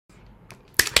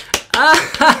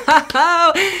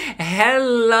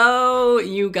Hello,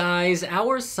 you guys.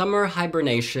 Our summer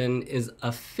hibernation is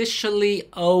officially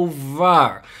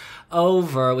over.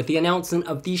 Over with the announcement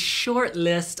of the short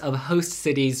list of host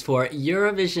cities for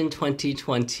Eurovision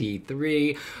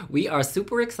 2023. We are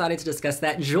super excited to discuss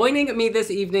that. Joining me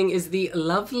this evening is the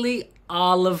lovely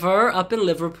Oliver up in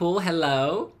Liverpool.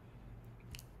 Hello.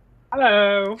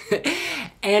 Hello.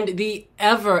 And the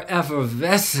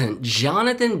ever-effervescent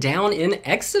Jonathan down in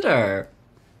Exeter.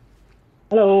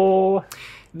 Hello.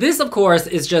 This, of course,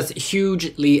 is just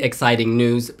hugely exciting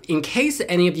news. In case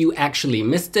any of you actually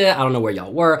missed it, I don't know where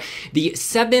y'all were, the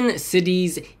 7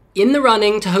 cities in the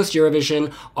running to host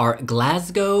Eurovision are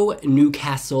Glasgow,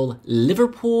 Newcastle,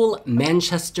 Liverpool,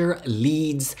 Manchester,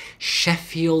 Leeds,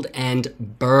 Sheffield, and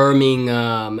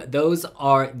Birmingham. Those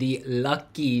are the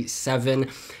lucky 7.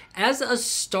 As a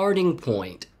starting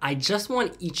point, I just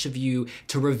want each of you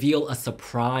to reveal a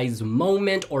surprise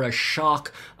moment or a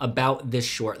shock about this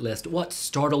shortlist. What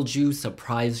startled you,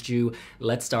 surprised you?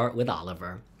 Let's start with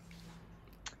Oliver.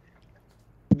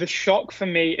 The shock for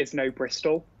me is no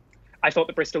Bristol. I thought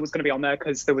that Bristol was going to be on there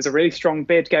because there was a really strong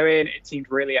bid going. It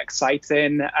seemed really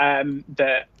exciting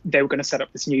that they were going to set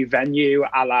up this new venue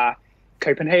a la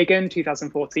Copenhagen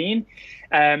 2014.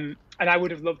 And I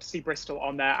would have loved to see Bristol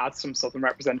on there, add some Southern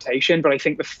representation. But I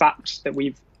think the fact that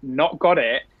we've not got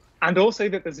it, and also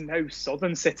that there's no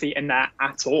Southern city in there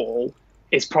at all,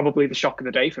 is probably the shock of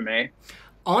the day for me.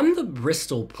 On the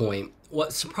Bristol point,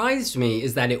 what surprised me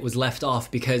is that it was left off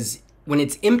because when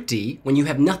it's empty, when you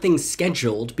have nothing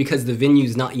scheduled because the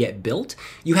venue's not yet built,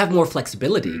 you have more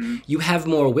flexibility. You have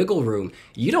more wiggle room.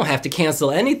 You don't have to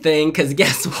cancel anything because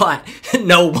guess what?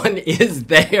 No one is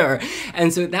there.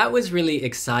 And so that was really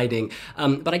exciting.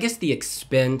 But I guess the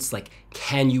expense, like,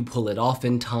 can you pull it off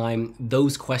in time?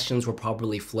 Those questions were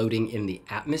probably floating in the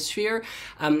atmosphere.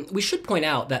 We should point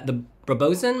out that the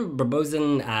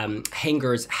Barbozen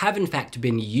hangars have in fact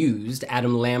been used.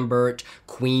 Adam Lambert,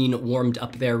 Queen warmed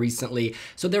up there recently.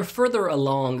 So they're further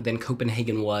along than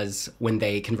Copenhagen was when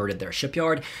they converted their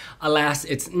shipyard. Alas,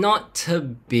 it's not to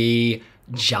be.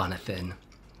 Jonathan.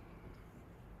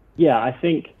 Yeah, I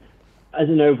think as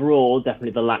an overall,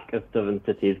 definitely the lack of Southern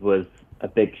cities was a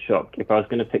big shock. If I was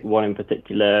going to pick one in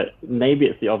particular, maybe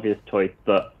it's the obvious choice,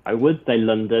 but I would say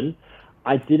London.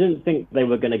 I didn't think they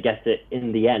were going to get it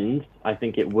in the end. I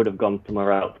think it would have gone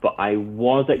somewhere else, but I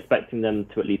was expecting them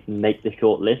to at least make the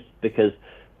short list because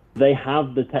they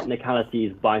have the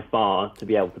technicalities by far to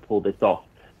be able to pull this off.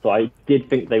 So I did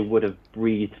think they would have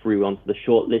breezed through onto the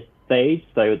short list stage.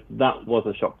 So that was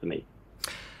a shock to me.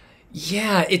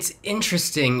 Yeah, it's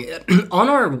interesting. On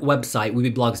our website,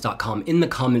 weebyblogs.com, in the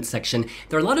comments section,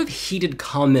 there are a lot of heated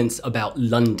comments about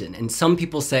London. And some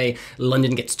people say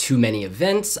London gets too many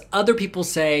events. Other people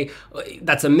say,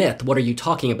 that's a myth. What are you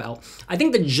talking about? I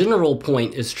think the general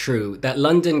point is true, that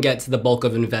London gets the bulk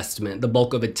of investment, the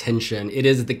bulk of attention. It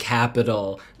is the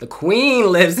capital. The Queen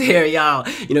lives here, y'all.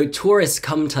 You know, tourists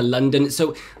come to London.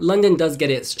 So London does get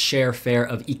its share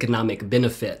of economic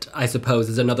benefit, I suppose,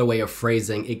 is another way of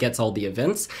phrasing. It gets all the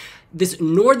events. This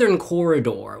northern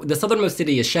corridor, the southernmost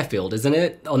city is Sheffield, isn't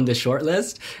it, on the short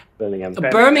list? Birmingham.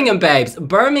 Birmingham, babes.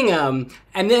 Birmingham.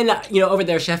 And then, over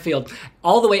there, Sheffield,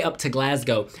 all the way up to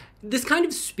Glasgow. This kind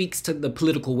of speaks to the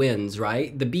political winds,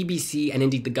 right? The BBC and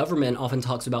indeed the government often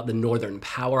talks about the northern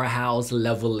powerhouse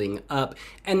leveling up.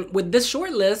 And with this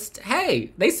short list,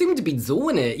 hey, they seem to be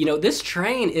doing it. This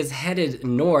train is headed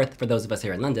north for those of us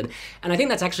here in London. And I think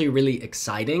that's actually really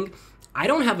exciting. I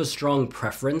don't have a strong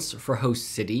preference for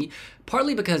host city,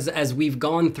 partly because as we've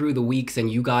gone through the weeks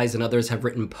and you guys and others have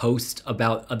written posts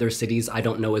about other cities I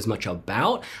don't know as much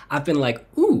about, I've been like,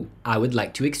 ooh, I would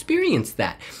like to experience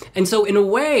that. And so in a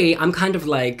way, I'm kind of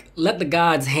like, let the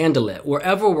gods handle it.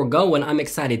 Wherever we're going, I'm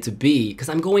excited to be because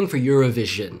I'm going for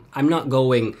Eurovision. I'm not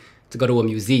going to go to a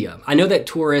museum. I know that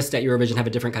tourists at Eurovision have a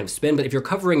different kind of spin, but if you're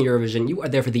covering Eurovision, you are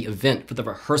there for the event, for the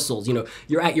rehearsals.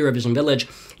 You're at Eurovision Village.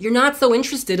 You're not so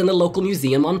interested in the local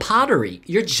museum on pottery.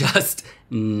 You're just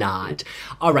not.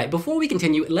 All right, before we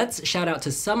continue, let's shout out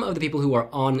to some of the people who are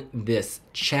on this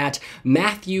chat.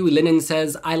 Matthew Lennon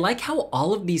says, I like how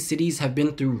all of these cities have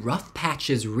been through rough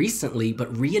patches recently,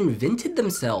 but reinvented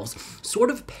themselves, sort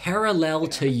of parallel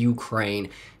to Ukraine.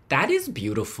 That is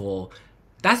beautiful.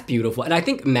 That's beautiful. And I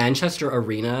think Manchester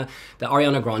Arena, the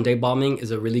Ariana Grande bombing,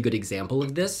 is a really good example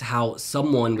of this, how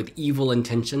someone with evil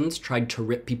intentions tried to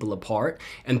rip people apart.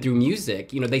 And through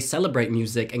music, they celebrate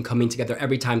music and coming together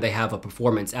every time they have a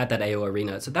performance at that AO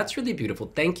Arena. So that's really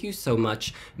beautiful. Thank you so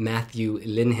much, Matthew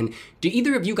Linhen. Do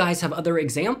either of you guys have other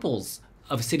examples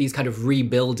of cities kind of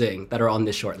rebuilding that are on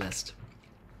this short list?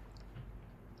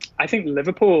 I think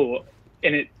Liverpool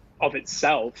of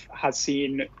itself has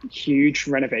seen huge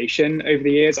renovation over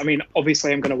the years. I mean,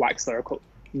 obviously, I'm going to wax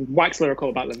lyrical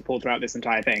about Liverpool throughout this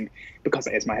entire thing because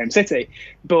it is my home city.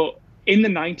 But in the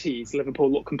 90s,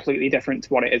 Liverpool looked completely different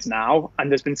to what it is now. And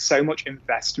there's been so much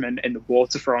investment in the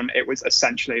waterfront. It was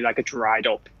essentially like a dried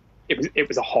up, it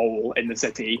was a hole in the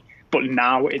city. But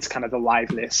now it's kind of the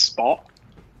liveliest spot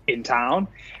in town.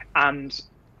 And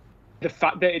the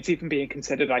fact that it's even being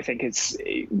considered, I think, it's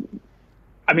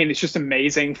just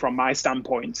amazing from my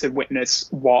standpoint to witness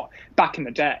what back in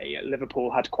the day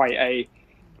Liverpool had quite a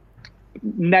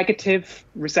negative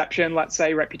reception, let's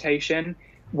say, reputation,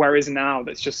 whereas now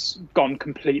that's just gone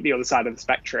completely the other side of the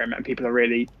spectrum and people are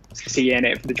really seeing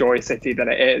it for the joy city that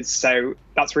it is. So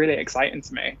that's really exciting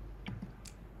to me.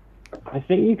 I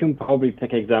think you can probably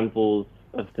pick examples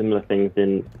of similar things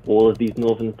in all of these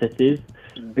northern cities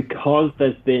because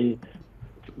there's been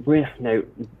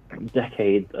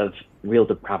decades of real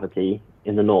depravity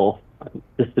in the north.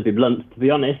 Just to be blunt, to be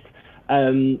honest,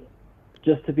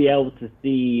 just to be able to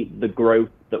see the growth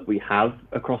that we have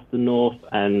across the north,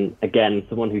 and again,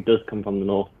 someone who does come from the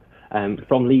north,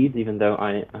 from Leeds, even though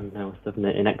I am now studying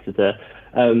in Exeter,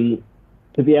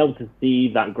 to be able to see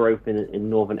that growth in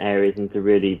northern areas and to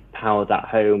really power that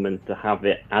home and to have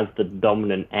it as the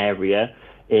dominant area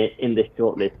in this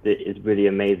shortlist, it is really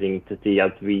amazing to see.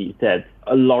 As we said,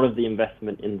 a lot of the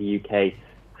investment in the UK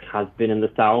has been in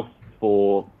the south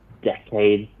for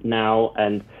decades now,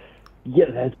 and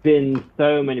there's been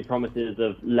so many promises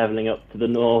of levelling up to the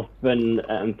north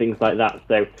and things like that.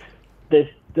 So this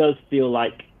does feel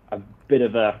like a bit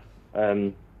of a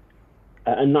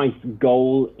nice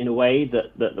goal in a way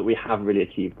that we have really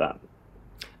achieved that.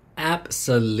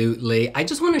 Absolutely. I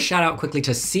just want to shout out quickly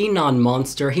to Sinon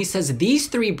Monster. He says, these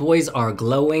three boys are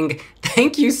glowing.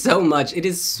 Thank you so much. It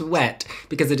is sweat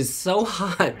because it is so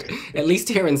hot, at least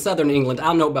here in southern England. I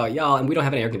don't know about y'all, and we don't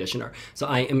have an air conditioner, so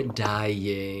I am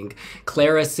dying.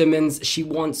 Clara Simmons, she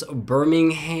wants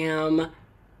Birmingham.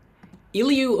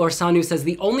 Iliu Orsanu says,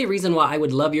 the only reason why I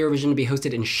would love Eurovision to be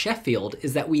hosted in Sheffield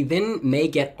is that we then may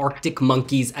get Arctic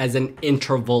Monkeys as an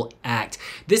interval act.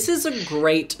 This is a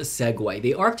great segue.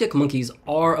 The Arctic Monkeys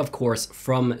are, of course,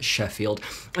 from Sheffield,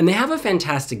 and they have a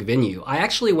fantastic venue. I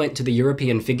actually went to the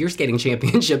European Figure Skating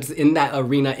Championships in that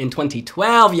arena in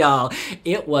 2012, y'all.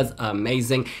 It was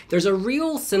amazing. There's a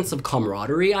real sense of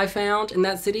camaraderie I found in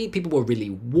that city. People were really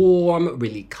warm,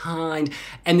 really kind,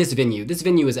 and this venue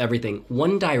is everything.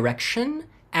 One Direction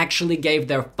actually gave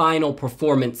their final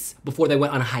performance before they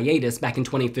went on hiatus back in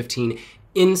 2015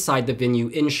 inside the venue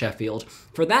in Sheffield.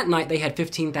 For that night, they had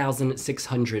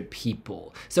 15,600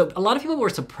 people. So a lot of people were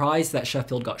surprised that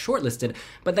Sheffield got shortlisted,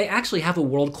 but they actually have a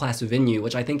world-class venue,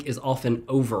 which I think is often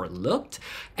overlooked.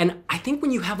 And I think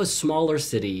when you have a smaller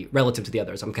city relative to the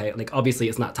others, okay, like obviously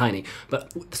it's not tiny,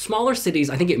 but smaller cities,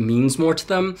 I think it means more to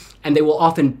them, and they will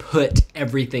often put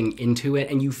everything into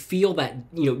it, and you feel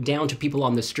that, down to people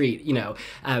on the street,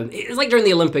 it's like during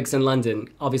the Olympics in London.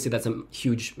 Obviously that's a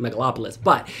huge megalopolis,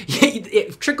 but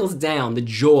it trickles down, the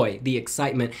joy, the excitement.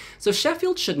 So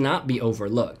Sheffield should not be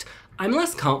overlooked. I'm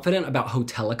less confident about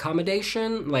hotel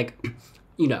accommodation.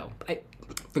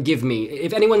 Forgive me.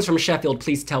 If anyone's from Sheffield,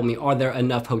 please tell me, are there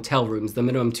enough hotel rooms, the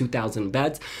minimum 2,000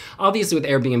 beds? Obviously with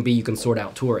Airbnb, you can sort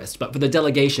out tourists, but for the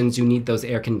delegations, you need those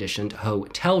air-conditioned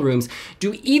hotel rooms.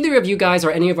 Do either of you guys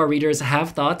or any of our readers have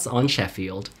thoughts on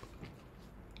Sheffield?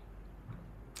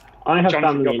 I have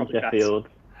family in Sheffield.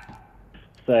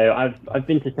 So I've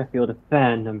been to Sheffield a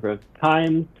fair number of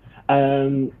times.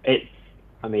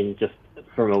 Just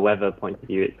from a weather point of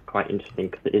view, it's quite interesting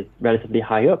because it is relatively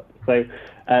high up. So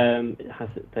it has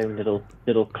its own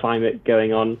little climate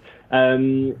going on.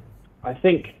 I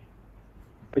think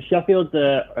Sheffield's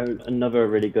another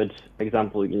really good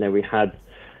example. We had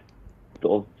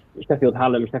sort of Sheffield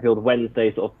Hallam, Sheffield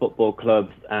Wednesday sort of football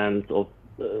clubs, and sort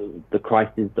of the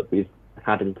crises that we've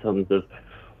had in terms of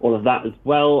all of that as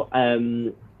well.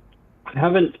 I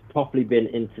haven't properly been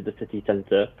into the city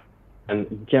centre.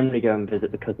 Generally go and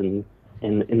visit the cousins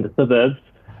in the suburbs.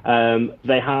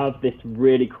 They have this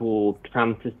really cool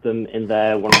tram system in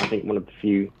there. One of the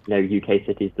few UK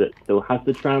cities that still has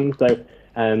the tram. So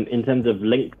in terms of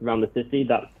links around the city,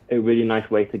 that's a really nice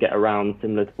way to get around,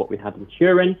 similar to what we had in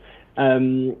Turin.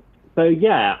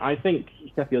 I think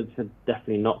Sheffield should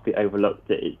definitely not be overlooked.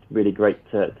 It's really great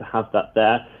to have that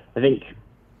there. I think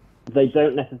they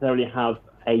don't necessarily have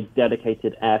a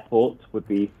dedicated airport would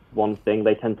be one thing.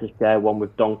 They tend to share one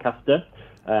with Doncaster,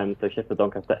 so Sheffield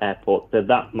Doncaster Airport. So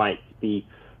that might be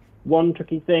one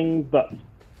tricky thing, but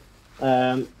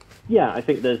I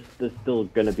think there's still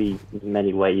going to be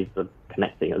many ways of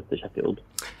connecting us to Sheffield.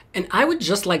 And I would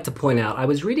just like to point out, I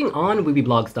was reading on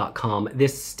weebyblogs.com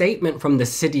this statement from the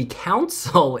city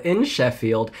council in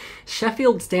Sheffield.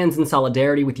 Sheffield stands in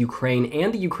solidarity with Ukraine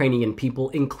and the Ukrainian people,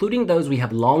 including those we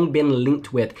have long been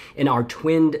linked with in our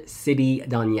twinned city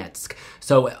Donetsk.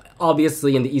 So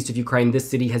obviously in the east of Ukraine, this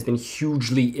city has been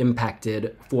hugely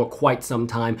impacted for quite some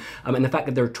time. And the fact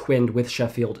that they're twinned with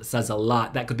Sheffield says a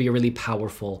lot. That could be a really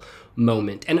powerful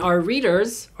moment. And our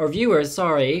readers, or viewers,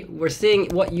 sorry, we're seeing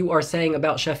what you are saying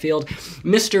about Sheffield.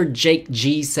 Mr. Jake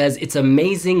G says, it's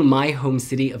amazing my home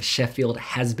city of Sheffield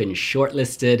has been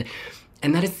shortlisted.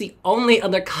 And that is the only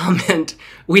other comment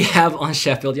we have on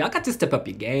Sheffield. Y'all got to step up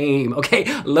your game,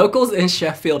 okay? Locals in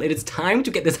Sheffield, it is time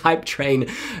to get this hype train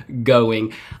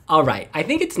going. All right, I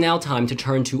think it's now time to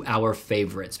turn to our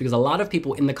favorites because a lot of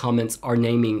people in the comments are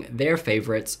naming their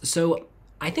favorites. So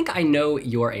I think I know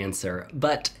your answer,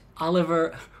 but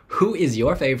Oliver, who is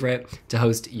your favorite to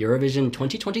host Eurovision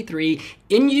 2023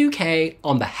 in UK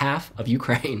on behalf of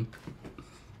Ukraine?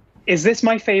 Is this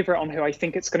my favorite on who I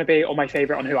think it's going to be or my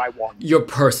favorite on who I want? Your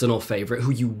personal favorite,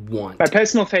 who you want. My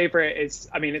personal favorite is,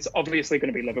 it's obviously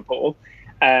going to be Liverpool.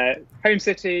 Home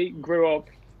city, grew up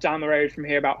down the road from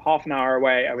here, about half an hour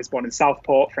away. I was born in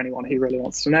Southport, for anyone who really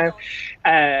wants to know.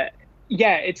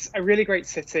 Yeah, it's a really great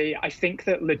city. I think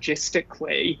that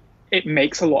logistically, it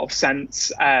makes a lot of sense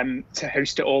to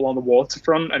host it all on the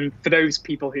waterfront. And for those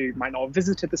people who might not have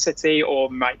visited the city or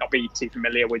might not be too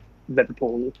familiar with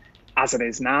Liverpool as it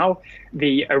is now,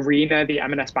 the arena, the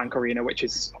M&S Bank Arena, which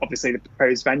is obviously the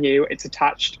proposed venue, it's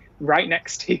attached right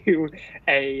next to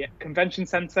a convention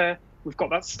centre. We've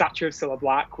got that statue of Cilla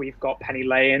Black, we've got Penny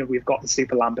Lane, we've got the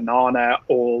Super Banana,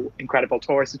 all incredible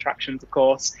tourist attractions, of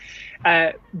course.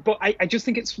 But I just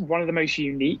think it's one of the most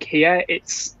unique here.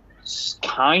 It's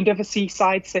kind of a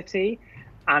seaside city,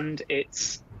 and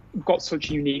it's got such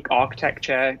unique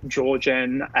architecture,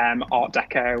 Georgian, Art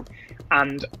Deco,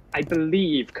 and I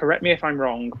believe, correct me if I'm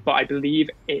wrong, but I believe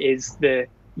it is the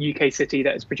UK city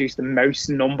that has produced the most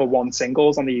 #1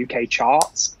 singles on the UK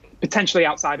charts, potentially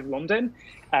outside of London.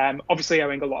 Obviously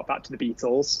owing a lot of that to the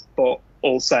Beatles, but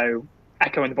also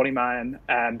Echo and the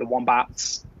Bunnymen, the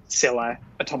Wombats, Scylla,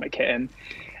 Atomic Kitten.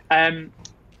 And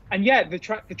yeah, the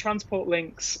transport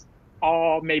links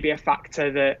are maybe a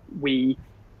factor that we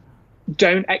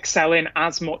don't excel in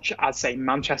as much as, say,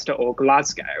 Manchester or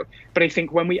Glasgow. But I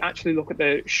think when we actually look at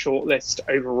the shortlist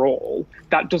overall,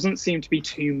 that doesn't seem to be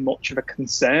too much of a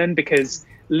concern because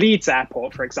Leeds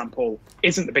Airport, for example,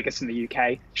 isn't the biggest in the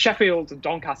UK. Sheffield and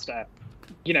Doncaster,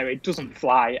 it doesn't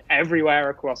fly everywhere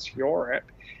across Europe.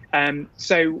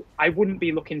 So I wouldn't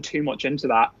be looking too much into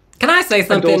that. Can I say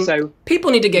something? Also,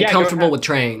 people need to get comfortable with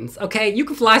trains, okay? You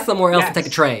can fly somewhere else and take a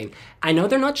train. I know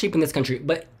they're not cheap in this country,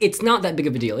 but it's not that big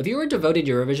of a deal. If you're a devoted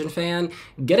Eurovision fan,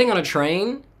 getting on a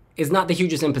train is not the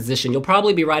hugest imposition. You'll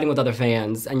probably be riding with other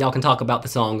fans, and y'all can talk about the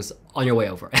songs on your way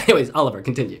over. Anyways, Oliver,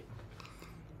 continue.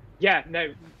 Yeah,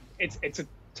 no, it's a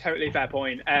totally fair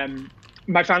point.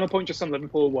 My final point just on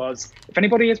Liverpool was, if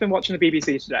anybody has been watching the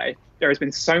BBC today, there has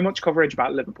been so much coverage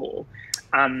about Liverpool,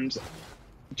 and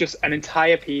just an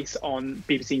entire piece on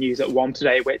BBC News at 1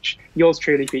 today, which yours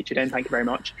truly featured in. Thank you very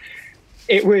much.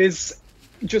 It was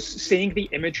just seeing the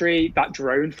imagery, that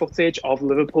drone footage of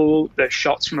Liverpool, the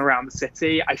shots from around the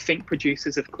city. I think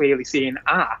producers have clearly seen,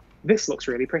 this looks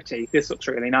really pretty. This looks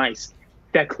really nice.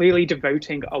 They're clearly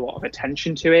devoting a lot of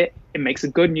attention to it. It makes a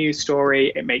good news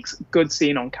story. It makes a good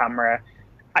scene on camera.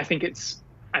 I think it's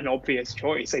an obvious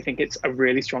choice. I think it's a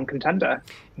really strong contender.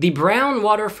 The brown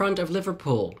waterfront of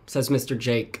Liverpool, says Mr.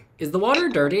 Jake. Is the water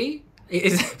dirty?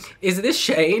 Is this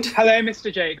shade? Hello,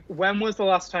 Mr. Jake. When was the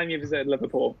last time you visited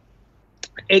Liverpool?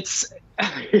 It's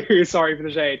sorry for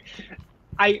the shade.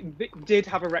 I did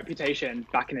have a reputation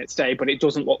back in its day, but it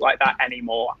doesn't look like that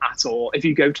anymore at all. If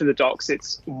you go to the docks,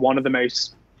 it's one of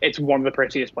the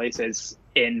prettiest places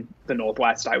in the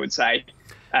Northwest, I would say.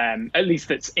 At least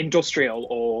that's industrial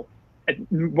or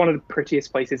one of the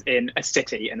prettiest places in a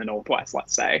city in the Northwest,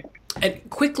 let's say. And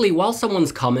quickly, while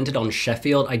someone's commented on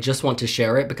Sheffield, I just want to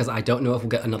share it because I don't know if we'll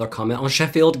get another comment on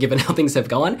Sheffield given how things have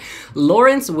gone.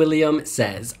 Lawrence William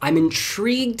says, I'm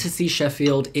intrigued to see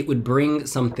Sheffield. It would bring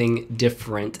something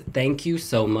different. Thank you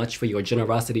so much for your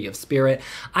generosity of spirit.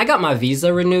 I got my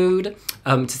visa renewed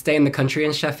to stay in the country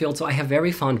in Sheffield, so I have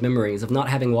very fond memories of not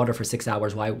having water for 6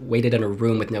 hours while I waited in a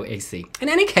room with no AC. In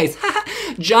any case,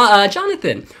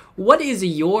 Jonathan, what is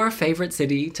your favorite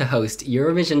city to host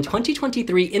Eurovision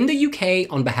 2023 in the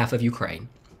UK on behalf of Ukraine?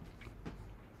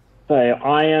 So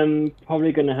I am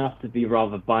probably going to have to be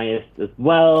rather biased as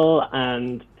well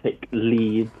and pick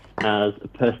Leeds as a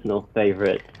personal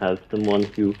favourite, as someone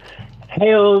who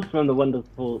hails from the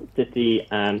wonderful city,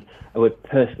 and I would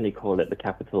personally call it the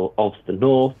capital of the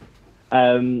North.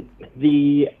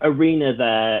 The arena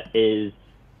there is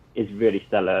really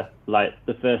stellar. Like,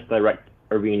 the first direct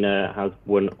arena has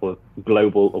won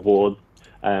global awards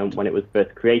when it was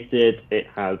first created. It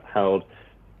has held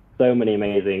so many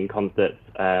amazing concerts,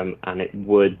 and it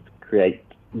would create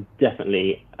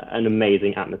definitely an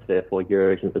amazing atmosphere for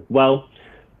Eurovision as well.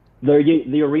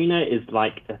 The arena is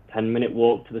like a 10-minute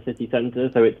walk to the city centre,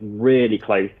 so it's really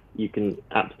close. You can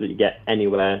absolutely get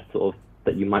anywhere sort of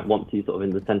that you might want to, sort of in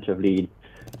the centre of Leeds,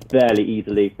 fairly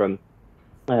easily from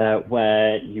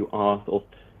where you are sort of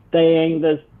staying.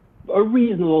 There's a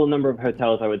reasonable number of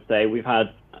hotels, I would say. We've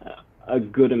had a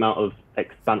good amount of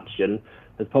expansion.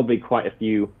 There's probably quite a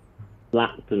few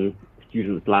flats and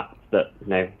student flats that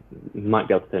might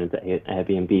be able to turn into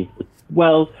Airbnb as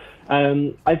well.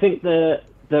 I think there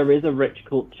is a rich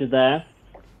culture there.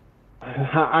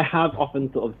 I have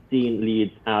often sort of seen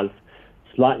Leeds as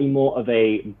slightly more of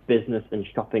a business and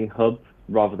shopping hub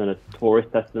rather than a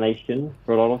tourist destination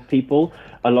for a lot of people.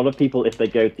 A lot of people, if they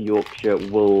go to Yorkshire,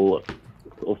 will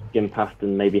sort of skim past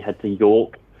and maybe head to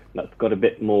York. That's got a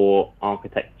bit more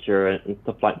architecture and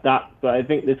stuff like that. But I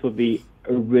think this would be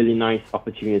a really nice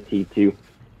opportunity to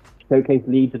showcase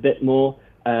Leeds a bit more,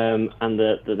 and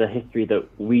the history that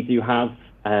we do have.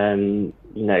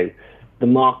 The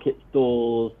market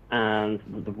stalls and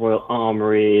the Royal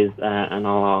Armouries and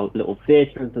our little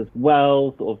theatres as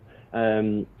well. Sort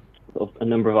of a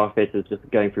number of our theatres just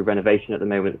going through renovation at the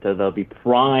moment, so they'll be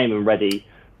prime and ready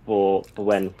for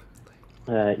when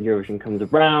Eurovision comes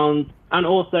around. And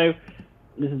also,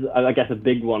 this is, I guess, a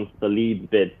big one for the Leeds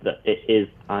bid, that it is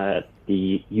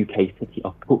the UK City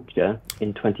of Culture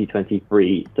in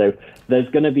 2023. So there's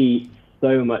going to be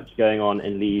so much going on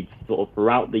in Leeds sort of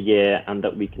throughout the year, and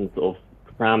that we can sort of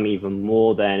cram even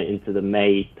more then into the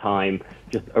May time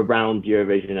just around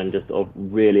Eurovision and just sort of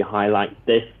really highlight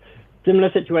this.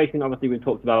 Similar situation, obviously, we've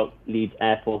talked about Leeds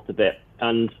Airport a bit,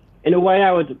 and in a way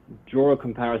I would draw a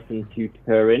comparison to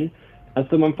Turin. As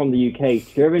someone from the UK,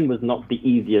 Turin was not the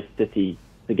easiest city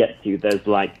to get to.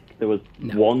 There was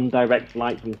one direct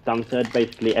flight from Stansted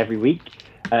basically every week.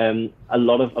 A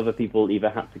lot of other people either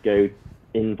had to go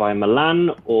in via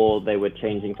Milan, or they were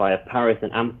changing via Paris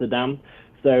and Amsterdam.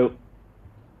 So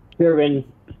Turin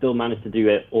still managed to do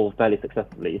it all fairly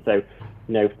successfully. So,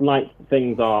 flight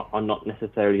things are not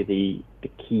necessarily the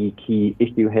key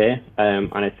issue here.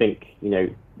 And I think,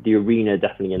 the arena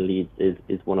definitely in Leeds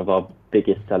is one of our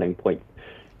biggest selling points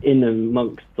in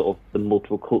amongst sort of the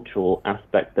multicultural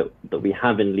aspect that we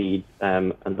have in Leeds,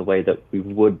 and the way that we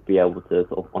would be able to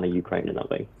sort of honour Ukraine in that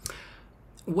way.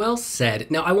 Well said.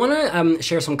 Now, I want to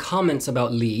share some comments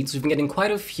about Leeds. We've been getting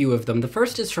quite a few of them. The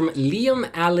first is from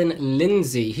Liam Allen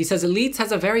Lindsay. He says, Leeds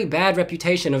has a very bad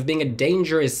reputation of being a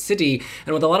dangerous city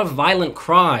and with a lot of violent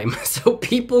crime, so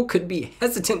people could be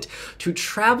hesitant to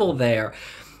travel there.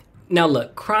 Now,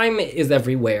 look, crime is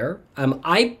everywhere.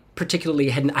 I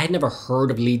had never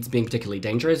heard of Leeds being particularly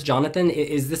dangerous. Jonathan,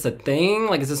 is this a thing?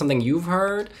 Like, is this something you've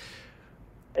heard?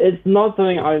 It's not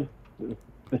something I've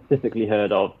specifically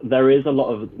heard of. There is a lot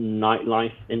of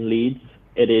nightlife in Leeds.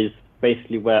 It is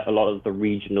basically where a lot of the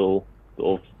regional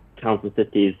sort of towns and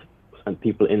cities and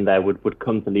people in there would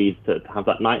come to Leeds to have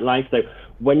that nightlife. So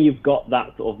when you've got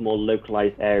that sort of more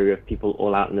localized area of people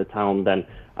all out in the town, then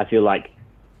I feel like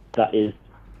that is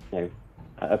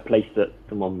a place that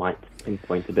someone might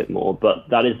pinpoint a bit more. But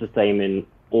that is the same in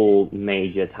all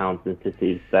major towns and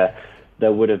cities.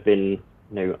 There would have been,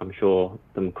 I'm sure,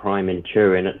 some crime in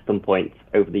Turin at some point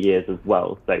over the years as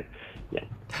well. So, yeah.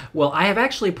 Well, I have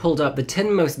actually pulled up the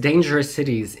 10 most dangerous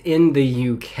cities in the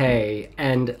UK,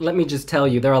 and let me just tell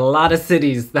you, there are a lot of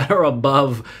cities that are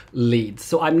above Leeds.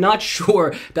 So I'm not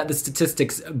sure that the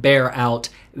statistics bear out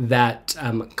that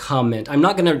comment. I'm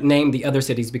not going to name the other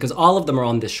cities because all of them are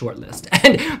on this short list,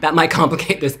 and that might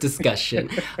complicate this discussion.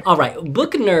 All right,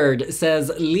 Book Nerd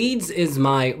says, Leeds is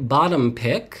my bottom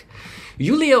pick.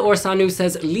 Yulia Orsanu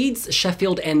says, Leeds,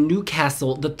 Sheffield, and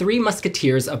Newcastle, the three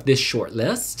musketeers of this short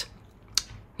list.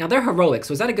 Now, they're heroics.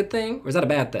 Was that a good thing, or is that a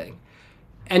bad thing?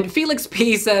 And Felix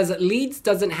P says, Leeds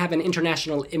doesn't have an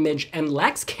international image and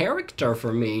lacks character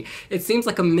for me. It seems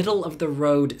like a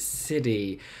middle-of-the-road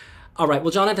city. All right,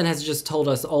 well, Jonathan has just told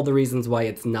us all the reasons why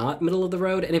it's not middle of the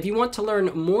road. And if you want to learn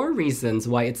more reasons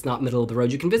why it's not middle of the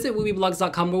road, you can visit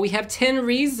woobyblogs.com, where we have 10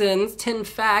 reasons, 10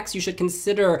 facts you should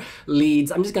consider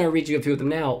Leeds. I'm just going to read you a few of them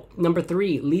now. Number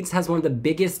 3, Leeds has one of the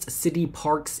biggest city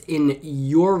parks in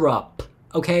Europe.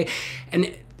 Okay?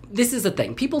 And this is the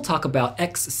thing. People talk about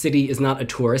X city is not a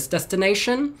tourist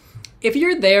destination. if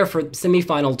you're there for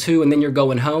semifinal 2 and then you're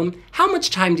going home, how much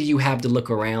time do you have to look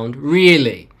around?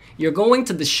 Really? You're going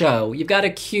to the show, you've got a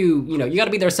queue, you got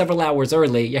to be there several hours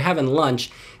early, you're having lunch.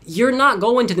 You're not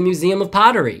going to the Museum of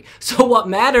Pottery. So what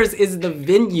matters is the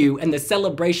venue and the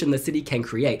celebration the city can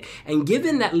create. And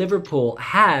given that Liverpool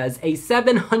has a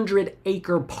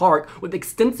 700-acre park with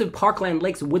extensive parkland,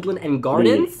 lakes, woodland, and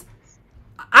gardens,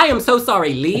 I am so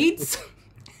sorry, Leeds,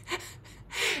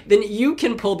 then you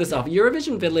can pull this off.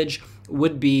 Eurovision Village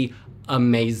would be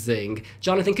amazing.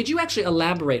 Jonathan, could you actually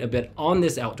elaborate a bit on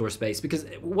this outdoor space? Because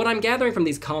what I'm gathering from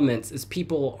these comments is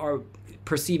people are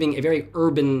perceiving a very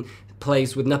urban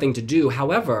place with nothing to do.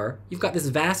 However, you've got this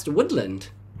vast woodland.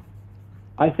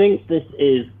 I think this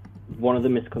is one of the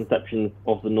misconceptions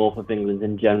of the north of England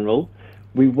in general.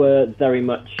 We were very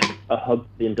much a hub for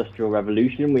the Industrial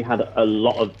Revolution. We had a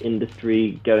lot of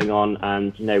industry going on,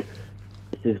 and this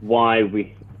is why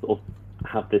we sort of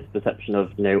have this perception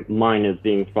of miners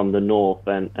being from the north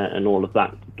and all of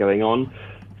that going on.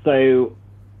 So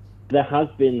there has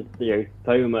been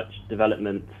so much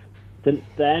development since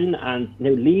then, and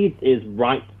Leeds is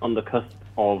right on the cusp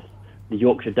of the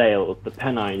Yorkshire Dales, the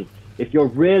Pennines. If you're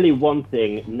really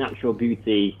wanting natural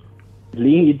beauty,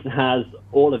 Leeds has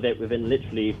all of it within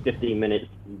literally 15 minutes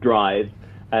drive.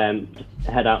 Just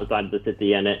head outside of the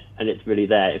city and it's really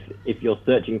there. If you're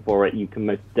searching for it, you can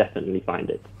most definitely find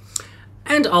it.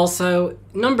 And also,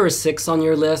 number 6 on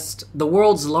your list, the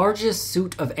world's largest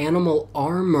suit of animal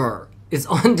armor is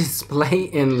on display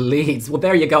in Leeds. Well,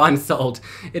 there you go, I'm sold.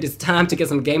 It is time to get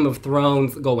some Game of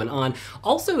Thrones going on.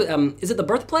 Also, is it the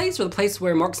birthplace or the place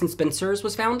where Marks and Spencer's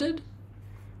was founded?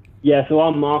 Yeah, so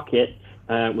our market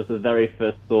was the very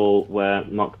first stall where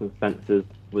Marks and Spencer's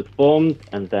was formed,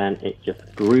 and then it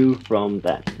just grew from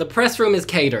there. The press room is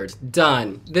catered.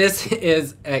 Done. This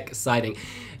is exciting.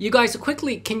 You guys,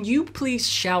 quickly, can you please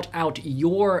shout out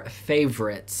your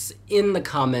favorites in the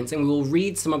comments, and we will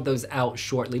read some of those out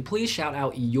shortly. Please shout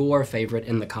out your favorite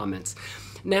in the comments.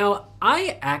 Now,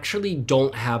 I actually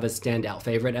don't have a standout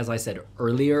favorite, as I said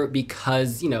earlier,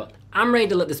 because, I'm ready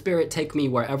to let the spirit take me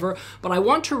wherever, but I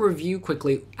want to review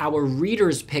quickly our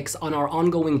readers' picks on our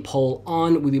ongoing poll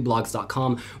on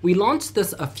weebyblogs.com. We launched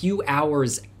this a few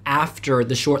hours after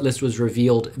the shortlist was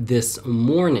revealed this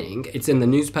morning. It's in the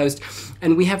news post,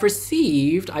 and we have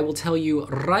received, I will tell you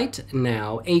right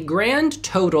now, a grand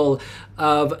total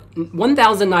of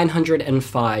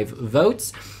 1,905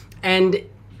 votes, and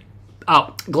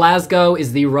Glasgow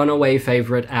is the runaway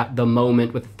favorite at the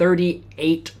moment with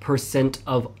 38%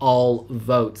 of all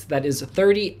votes. That is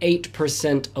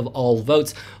 38% of all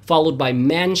votes, followed by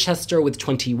Manchester with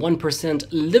 21%,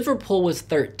 Liverpool with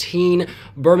 13%,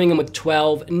 Birmingham with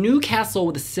 12%, Newcastle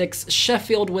with 6%,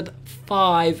 Sheffield with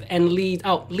 5%, and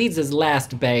Leeds is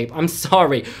last, babe. I'm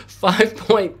sorry,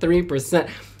 5.3%.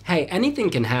 Hey,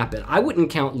 anything can happen. I wouldn't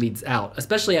count Leeds out,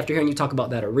 especially after hearing you talk about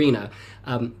that arena.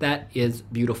 That is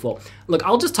beautiful. Look,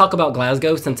 I'll just talk about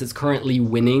Glasgow since it's currently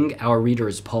winning our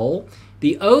readers' poll.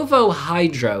 The OVO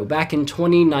Hydro back in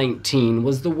 2019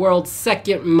 was the world's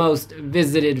second most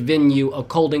visited venue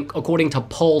according to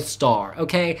Polestar,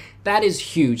 okay? That is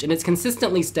huge, and it's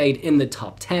consistently stayed in the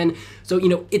top 10. So,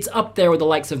 it's up there with the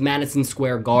likes of Madison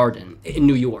Square Garden in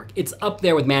New York. It's up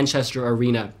there with Manchester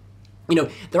Arena.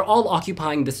 They're all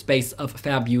occupying the space of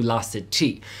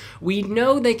fabulosity. We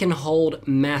know they can hold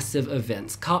massive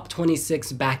events.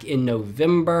 COP26 back in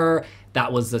November,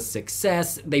 that was a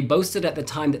success. They boasted at the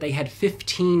time that they had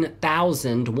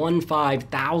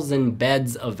 15,000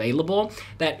 beds available.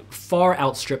 That far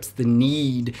outstrips the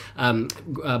need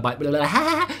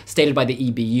stated by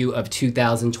the EBU of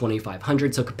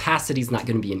 2,500. So capacity is not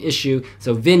going to be an issue.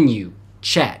 So venue,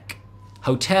 check.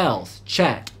 Hotels,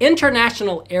 check.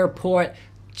 International airport,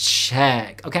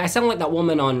 check. Okay, I sound like that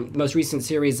woman on the most recent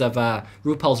series of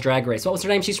RuPaul's Drag Race. What was her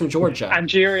name? She's from Georgia.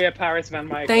 Angeria Paris Van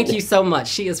Michael. Thank you so much.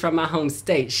 She is from my home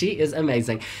state. She is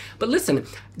amazing. But listen,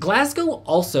 Glasgow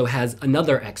also has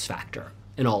another X factor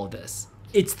in all of this.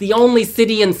 It's the only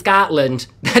city in Scotland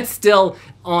that's still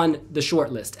on the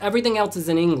short list. Everything else is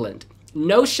in England.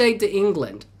 No shade to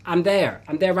England. I'm there.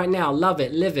 I'm there right now. Love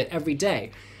it. Live it every day.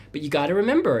 But you got to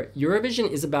remember,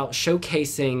 Eurovision is about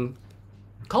showcasing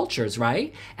cultures,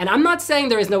 right? And I'm not saying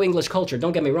there is no English culture,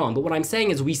 don't get me wrong, but what I'm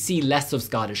saying is we see less of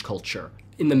Scottish culture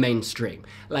in the mainstream.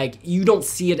 Like, you don't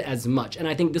see it as much. And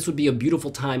I think this would be a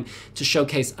beautiful time to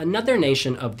showcase another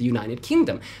nation of the United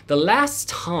Kingdom. The last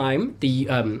time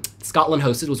the Scotland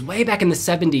hosted was way back in the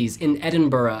 70s in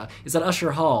Edinburgh. It's at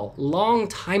Usher Hall, long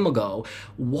time ago.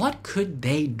 What could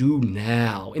they do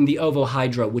now in the OVO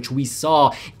Hydro, which we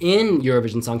saw in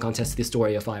Eurovision Song Contest, The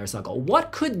Story of Fire Saga?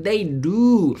 What could they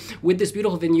do with this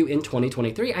beautiful venue in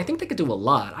 2023? I think they could do a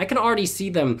lot. I can already see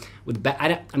them with,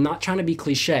 I'm not trying to be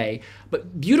cliche,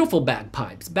 but beautiful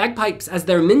bagpipes. Bagpipes as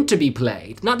they're meant to be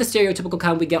played. Not the stereotypical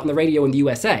kind we get on the radio in the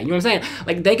USA. You know what I'm saying?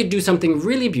 Like, they could do something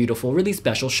really beautiful, really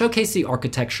special, showcase the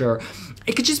architecture.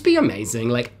 It could just be amazing.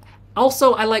 Like,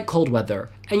 also, I like cold weather.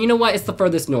 And you know what? It's the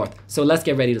furthest north. So let's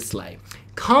get ready to slay.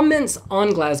 Comments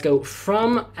on Glasgow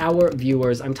from our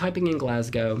viewers. I'm typing in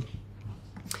Glasgow.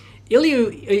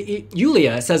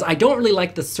 Yulia says, I don't really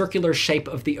like the circular shape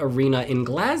of the arena in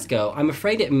Glasgow. I'm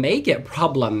afraid it may get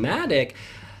problematic.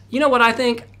 You know what I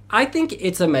think? I think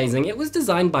it's amazing. It was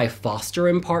designed by Foster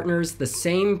and Partners, the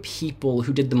same people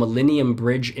who did the Millennium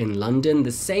Bridge in London,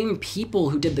 the same people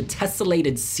who did the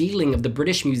tessellated ceiling of the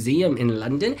British Museum in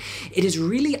London. It is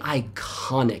really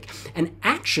iconic. And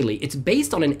actually, it's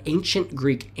based on an ancient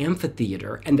Greek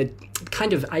amphitheater, and the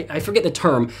kind of, I forget the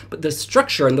term, but the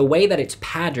structure and the way that it's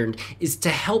patterned is to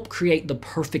help create the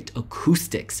perfect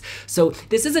acoustics. So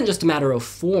this isn't just a matter of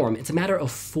form, it's a matter of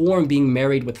form being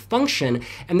married with function.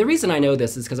 And the reason I know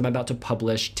this is because I'm about to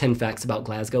publish 10 facts about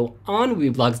Glasgow on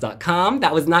weblogs.com.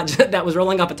 That was not just, that was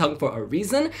rolling off a tongue for a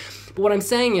reason. But what I'm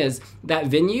saying is that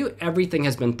venue, everything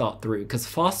has been thought through, because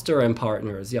Foster and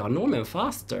Partners, yeah, Norman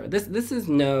Foster, this is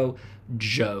no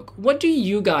joke. What do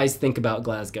you guys think about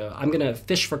Glasgow? I'm gonna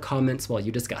fish for comments while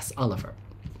you discuss. Oliver.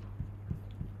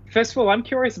 First of all, I'm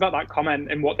curious about that comment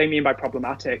and what they mean by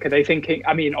problematic. Are they thinking,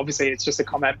 I mean, obviously it's just a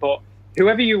comment, but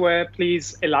whoever you were,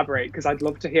 please elaborate, because I'd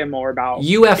love to hear more about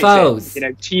UFOs.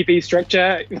 TV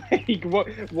structure.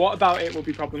 what about it will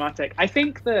be problematic? I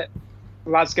think that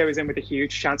Glasgow is in with a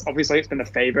huge chance. Obviously, it's been a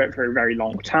favourite for a very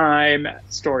long time.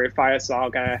 Story of Fire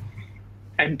Saga,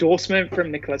 endorsement from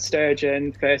Nicola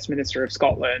Sturgeon, First Minister of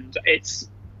Scotland. It's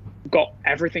got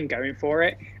everything going for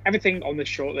it. Everything on the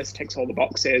shortlist ticks all the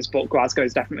boxes, but Glasgow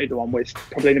is definitely the one with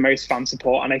probably the most fan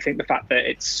support. And I think the fact that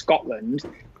it's Scotland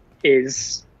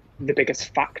is the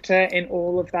biggest factor in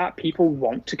all of that. People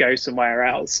want to go somewhere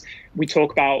else. We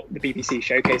talk about the BBC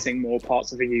showcasing more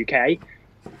parts of the UK.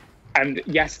 And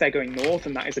yes, they're going north,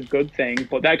 and that is a good thing,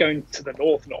 but they're going to the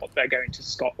north. They're going to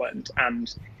Scotland.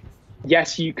 And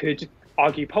yes, you could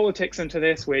argue politics into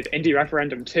this with Indie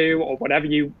Referendum 2 or whatever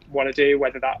you want to do,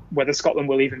 whether Scotland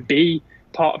will even be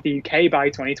part of the UK by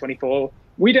 2024.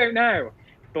 We don't know,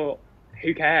 but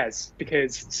who cares?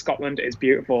 Because Scotland is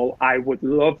beautiful. I would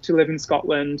love to live in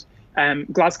Scotland.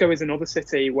 Glasgow is another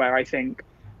city where I think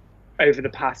over the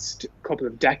past couple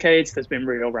of decades, there's been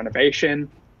real renovation,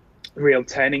 real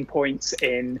turning points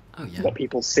in what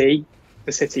people see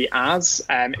the city as.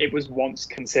 It was once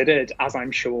considered, as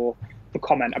I'm sure the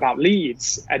comment about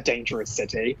Leeds, a dangerous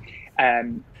city.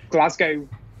 Glasgow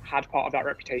had part of that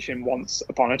reputation once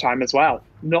upon a time as well.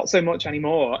 Not so much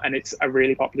anymore, and it's a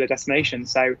really popular destination.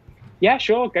 So yeah,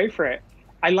 sure, go for it.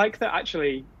 I like that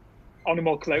actually, on a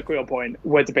more colloquial point,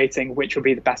 we're debating which would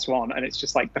be the best one. And it's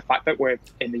just like the fact that we're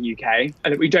in the UK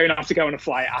and that we don't have to go on a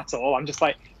flight at all. I'm just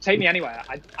like, take me anywhere.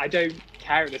 I don't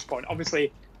care at this point.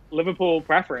 Obviously, Liverpool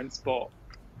preference, but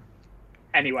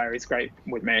anywhere is great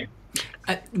with me.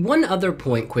 One other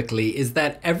point quickly is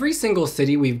that every single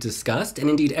city we've discussed, and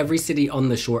indeed every city on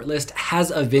the shortlist,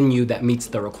 has a venue that meets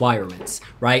the requirements,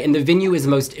 right? And the venue is the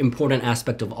most important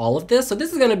aspect of all of this, so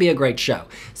this is going to be a great show.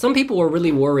 Some people were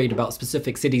really worried about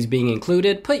specific cities being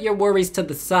included. Put your worries to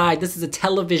the side. This is a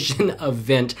television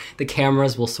event. The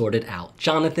cameras will sort it out.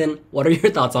 Jonathan, what are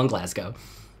your thoughts on Glasgow?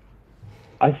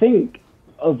 I think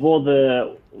of all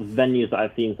the venues that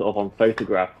I've seen sort of on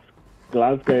photographs,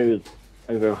 Glasgow's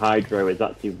OVO Hydro is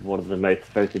actually one of the most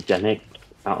photogenic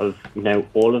out of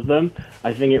all of them.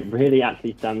 I think it really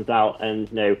actually stands out, and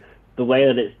the way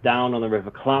that it's down on the River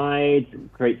Clyde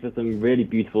creates for some really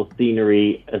beautiful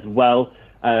scenery as well.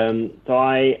 So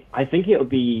I think it would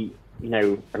be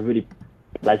a really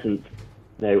pleasant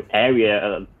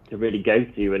area to really go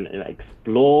to and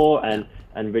explore and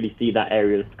really see that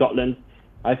area of Scotland.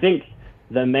 I think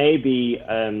there may be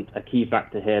a key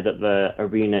factor here that the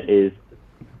arena is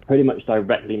pretty much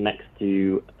directly next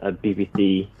to a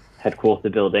BBC headquarter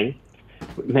building.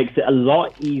 It makes it a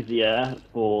lot easier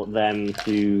for them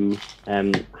to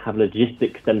have a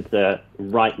logistics centre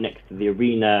right next to the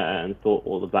arena and sort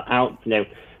all of that out.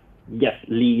 yes,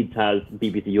 Leeds has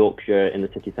BBC Yorkshire in the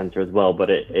city centre as well, but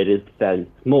it is fairly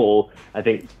small. I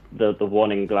think the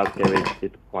one in Glasgow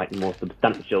is quite more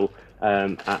substantial,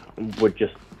 and would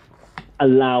just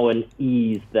allow an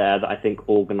ease there that I think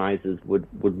organisers would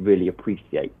really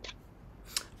appreciate.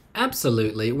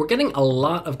 Absolutely. We're getting a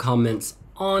lot of comments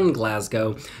on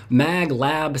Glasgow. Mag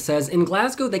Lab says, in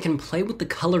Glasgow, they can play with the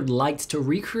colored lights to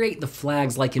recreate the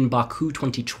flags like in Baku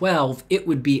 2012. It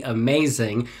would be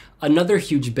amazing. Another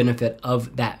huge benefit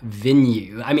of that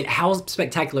venue. I mean, how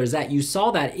spectacular is that? You saw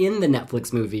that in the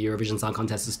Netflix movie, Eurovision Song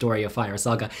Contest, The Story of Fire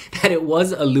Saga, that it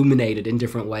was illuminated in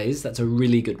different ways. That's a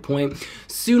really good point.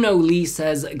 Suno Lee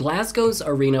says, Glasgow's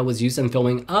arena was used in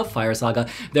filming of Fire Saga.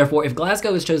 Therefore, if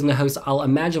Glasgow is chosen to host, I'll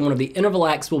imagine one of the interval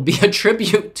acts will be a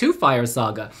tribute to Fire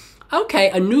Saga. Okay,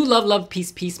 a new Love, Love,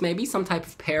 Peace, Peace maybe, some type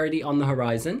of parody on the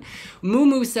horizon.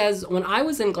 Mumu says, when I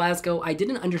was in Glasgow, I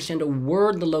didn't understand a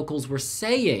word the locals were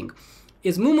saying.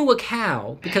 Is Mumu a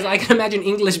cow? Because I can imagine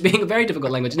English being a very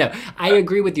difficult language. No, I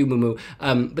agree with you, Mumu,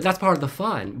 but that's part of the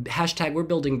fun. Hashtag we're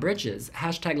building bridges.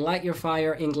 Hashtag light your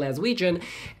fire in Glaswegian.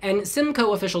 And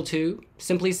Simcoe Official 2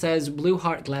 simply says, Blue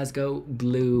Heart Glasgow,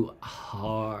 Blue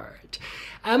Heart.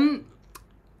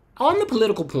 On the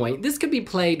political point, this could be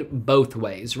played both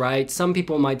ways, right? Some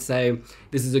people might say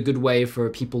this is a good way for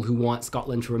people who want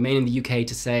Scotland to remain in the UK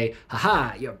to say,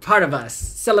 haha, you're part of us,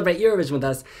 celebrate Eurovision with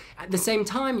us. At the same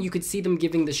time, you could see them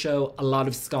giving the show a lot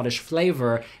of Scottish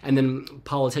flavor, and then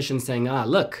politicians saying,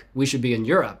 look, we should be in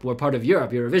Europe, we're part of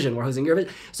Europe, Eurovision, we're hosting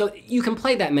Eurovision. So you can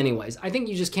play that many ways. I think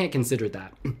you just can't consider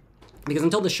that. Because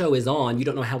until the show is on, you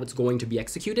don't know how it's going to be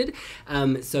executed.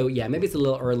 So yeah, maybe it's a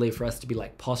little early for us to be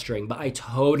like posturing, but I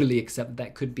totally accept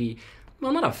that could be,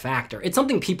 well, not a factor. It's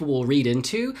something people will read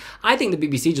into. I think the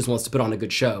BBC just wants to put on a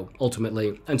good show,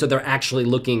 ultimately. And so they're actually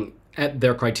looking at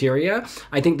their criteria.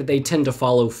 I think that they tend to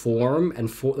follow form, and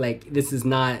this is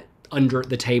not under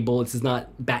the table. This is not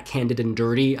backhanded and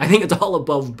dirty. I think it's all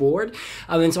above board.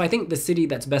 And so I think the city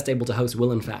that's best able to host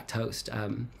will in fact host.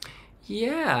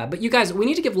 Yeah, but you guys, we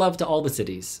need to give love to all the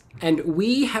cities, and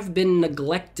we have been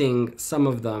neglecting some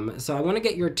of them. So I want to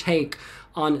get your take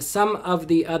on some of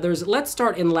the others. Let's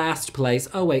start in last place.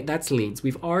 Oh wait, that's Leeds.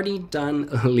 We've already done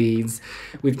Leeds.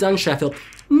 We've done Sheffield.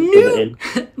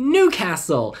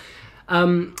 Newcastle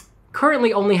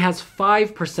currently only has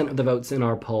 5% of the votes in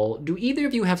our poll. Do either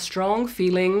of you have strong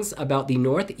feelings about the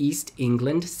North East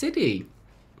England city?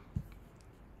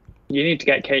 You need to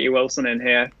get Katie Wilson in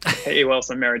here. Katie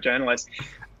Wilson, Mirror journalist.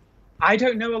 I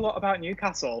don't know a lot about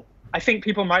Newcastle. I think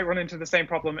people might run into the same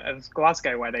problem as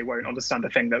Glasgow, where they won't understand a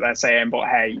thing that they're saying, but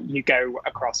hey, you go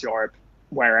across Europe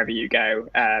wherever you go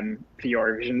for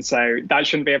Eurovision, so that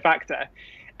shouldn't be a factor.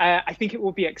 I think it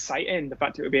will be exciting, the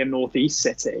fact it would be a northeast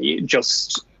city,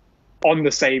 just on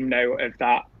the same note of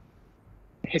that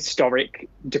historic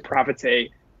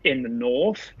depravity in the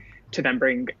north, to then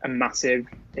bring a massive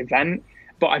event.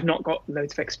 But I've not got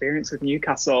loads of experience with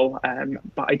Newcastle,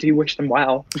 but I do wish them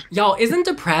well. Y'all, isn't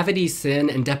depravity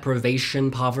sin and deprivation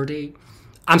poverty?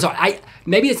 I'm sorry,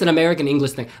 maybe it's an American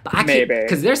English thing, but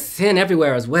because there's sin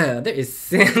everywhere as well. There is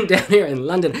sin down here in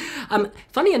London.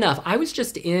 Funny enough, I was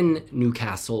just in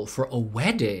Newcastle for a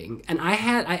wedding, and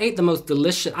I ate the most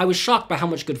delicious. I was shocked by how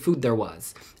much good food there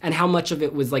was, and how much of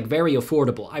it was like very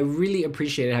affordable. I really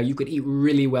appreciated how you could eat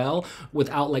really well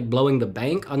without like blowing the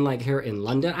bank, unlike here in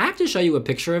London. I have to show you a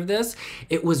picture of this.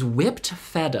 It was whipped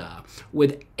feta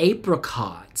with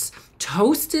apricots,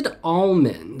 toasted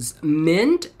almonds,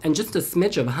 mint, and just a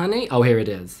smidge of honey. Oh, here it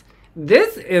is.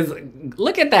 This is,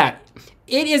 look at that.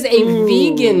 It is a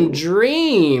vegan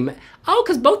dream. Oh,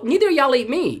 because neither of y'all eat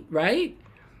meat, right?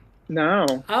 No.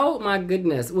 Oh my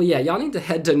goodness. Well, yeah, y'all need to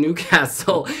head to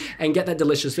Newcastle and get that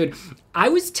delicious food. I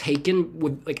was taken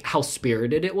with like how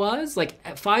spirited it was. Like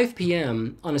at 5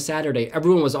 p.m. on a Saturday,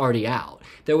 everyone was already out.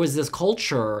 There was this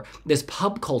culture, this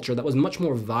pub culture that was much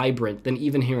more vibrant than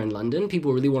even here in London.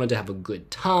 People really wanted to have a good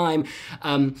time.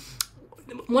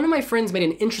 One of my friends made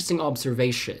an interesting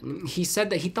observation. He said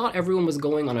that he thought everyone was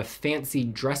going on a fancy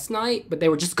dress night, but they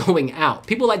were just going out.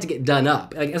 People like to get done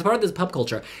up. Like as part of this pub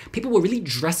culture, people were really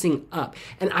dressing up.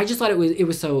 And I just thought it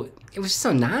was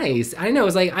so nice. I don't know, it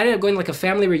was like, I ended up going to like a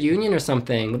family reunion or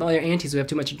something with all your aunties who have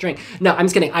too much to drink. No, I'm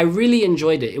just kidding. I really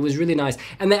enjoyed it. It was really nice.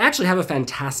 And they actually have a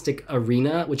fantastic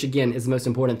arena, which again is the most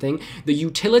important thing. The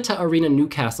Utilita Arena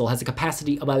Newcastle has a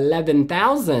capacity of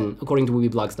 11,000, according to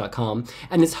movieblogs.com,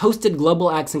 and it's hosted global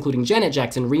acts including Janet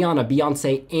Jackson, Rihanna,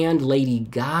 Beyonce, and Lady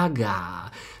Gaga.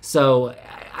 So,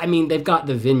 I mean, they've got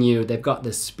the venue, they've got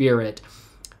the spirit.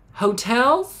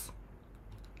 Hotels?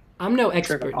 I'm no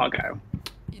expert. Trivago.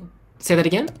 Say that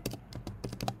again?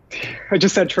 I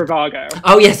just said Trivago.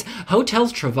 Oh yes,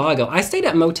 Hotels Trivago. I stayed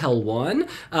at Motel 1,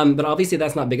 but obviously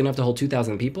that's not big enough to hold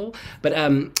 2,000 people. But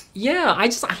yeah, I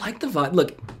like the vibe.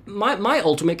 Look, my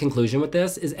ultimate conclusion with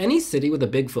this is any city with a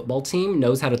big football team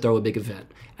knows how to throw a big event.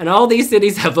 And all these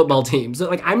cities have football teams. So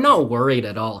like, I'm not worried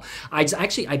at all. I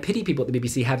pity people at the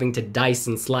BBC having to dice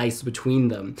and slice between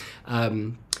them.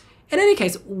 In any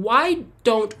case, why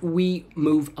don't we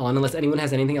move on unless anyone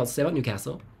has anything else to say about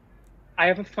Newcastle? I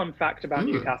have a fun fact about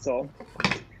Newcastle.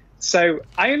 So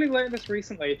I only learned this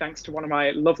recently thanks to one of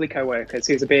my lovely co-workers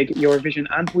who's a big Eurovision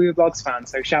and Woo Vlogs fan,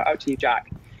 so shout out to you,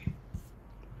 Jack.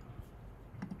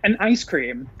 An ice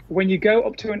cream, when you go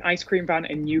up to an ice cream van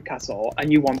in Newcastle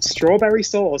and you want strawberry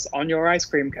sauce on your ice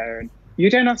cream cone, you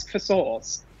don't ask for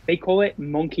sauce. They call it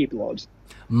monkey blood.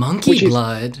 Monkey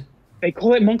blood? They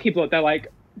call it monkey blood. They're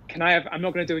like, I'm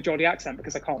not going to do a Geordie accent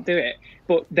because I can't do it,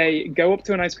 but they go up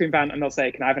to an ice cream van and they'll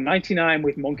say, can I have a 99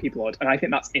 with monkey blood? And I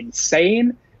think that's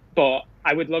insane, but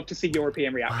I would love to see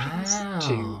European reactions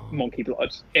to monkey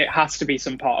blood. It has to be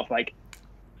some part of like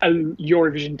a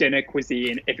Eurovision dinner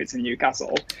cuisine if it's in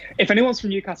Newcastle. If anyone's from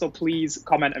Newcastle, please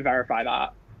comment and verify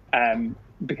that,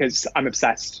 because I'm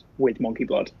obsessed with monkey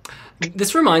blood.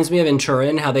 This reminds me of in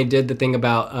Turin, how they did the thing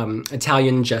about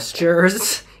Italian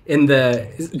gestures in the...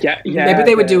 Maybe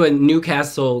they would do a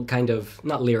Newcastle kind of,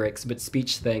 not lyrics, but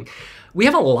speech thing. We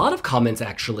have a lot of comments,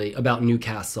 actually, about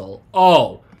Newcastle.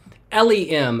 Oh, Ellie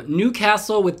M.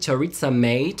 Newcastle with Theresa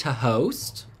May to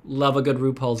host. Love a good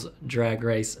RuPaul's Drag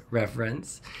Race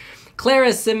reference.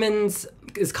 Clara Simmons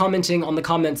is commenting on the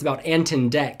comments about Anton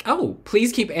Deck. Oh,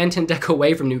 please keep Anton Deck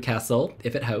away from Newcastle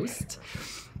if it hosts.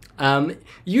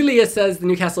 Yulia says the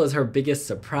Newcastle is her biggest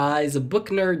surprise. Book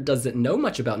Nerd doesn't know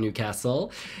much about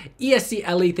Newcastle. ESC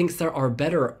Ellie thinks there are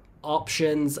better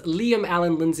options. Liam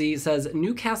Allen Lindsay says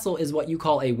Newcastle is what you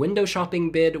call a window shopping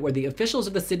bid where the officials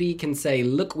of the city can say,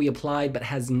 look, we applied, but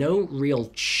has no real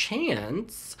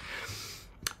chance.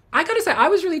 I gotta say, I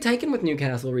was really taken with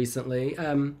Newcastle recently.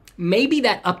 Maybe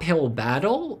that uphill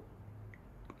battle,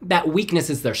 that weakness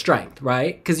is their strength,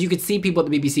 right? Because you could see people at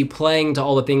the BBC playing to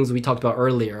all the things we talked about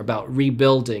earlier, about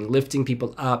rebuilding, lifting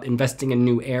people up, investing in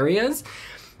new areas.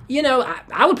 You know,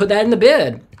 I would put that in the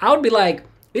bid. I would be like,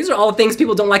 these are all the things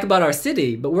people don't like about our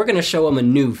city, but we're going to show them a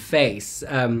new face.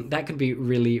 That could be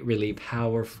really, really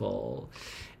powerful.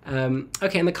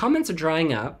 Okay, and the comments are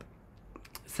drying up.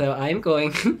 So I'm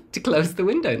going to close the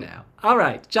window now. All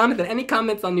right, Jonathan, any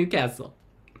comments on Newcastle?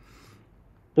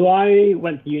 So I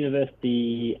went to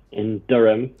university in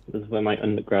Durham, this is where my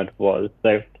undergrad was.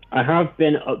 So I have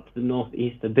been up to the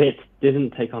northeast a bit,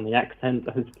 didn't take on the accent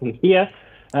as you can hear.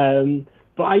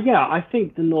 But I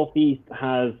think the northeast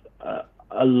has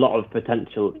a lot of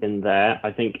potential in there.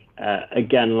 I think,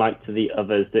 again, like to the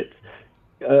others, it's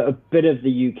a bit of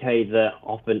the UK that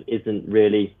often isn't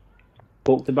really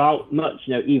talked about much.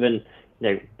 Even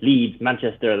Leeds,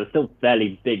 Manchester, they're still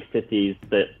fairly big cities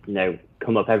that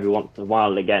come up every once in a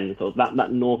while again. So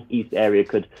that northeast area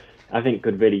could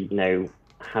really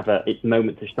have its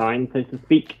moment to shine, so to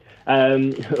speak.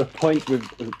 A point with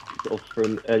sort of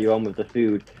from earlier on with the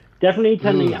food. Definitely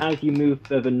tending as you move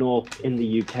further north in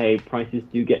the UK, prices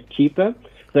do get cheaper.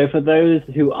 So for those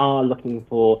who are looking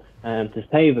for to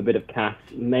save a bit of cash,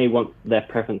 may want their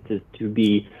preferences to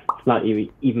be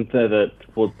slightly even further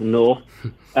towards the north.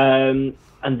 And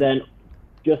then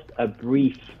just a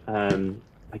brief,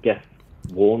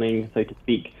 warning, so to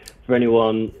speak, for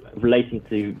anyone relating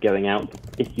to going out.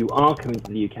 If you are coming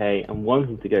to the UK and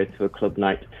wanting to go to a club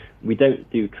night, we don't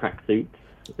do tracksuits,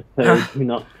 so do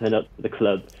not turn up to the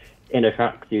club in a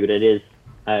tracksuit. It is,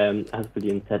 as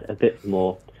William said, a bit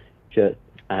more shirts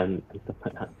and stuff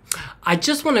like that. I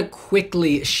just want to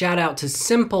quickly shout out to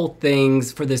Simple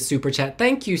Things for this super chat.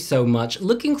 Thank you so much.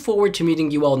 Looking forward to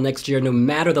meeting you all next year, no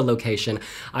matter the location.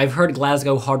 I've heard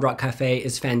Glasgow Hard Rock Cafe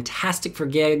is fantastic for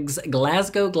gigs.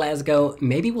 Glasgow,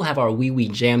 maybe we'll have our wee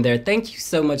jam there. Thank you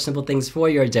so much, Simple Things, for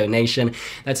your donation.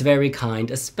 That's very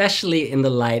kind, especially in the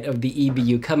light of the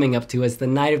EBU coming up to us the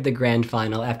night of the grand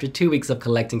final after 2 weeks of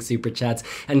collecting super chats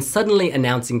and suddenly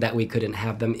announcing that we couldn't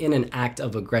have them in an act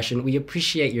of aggression. We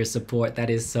appreciate your support. That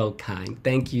is so kind.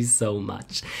 Thank you so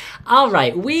much. All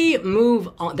right, we move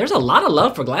on. There's a lot of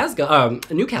love for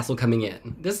Newcastle coming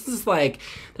in. This is like,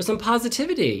 there's some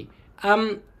positivity.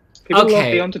 People love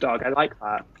the underdog. I like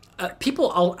that.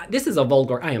 This is a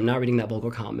vulgar, I am not reading that vulgar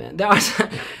comment. There are,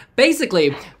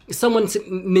 basically, someone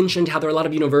mentioned how there are a lot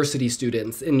of university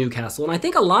students in Newcastle, and I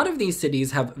think a lot of these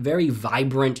cities have very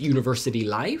vibrant university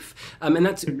life, and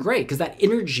that's great, because that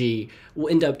energy will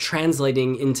end up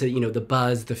translating into, the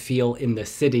buzz, the feel in the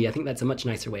city. I think that's a much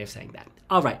nicer way of saying that.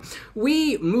 All right,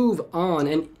 we move on,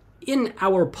 and in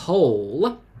our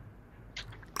poll,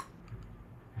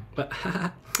 But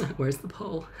where's the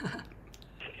poll?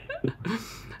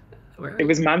 It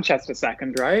was Manchester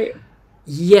second, right?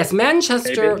 Yes,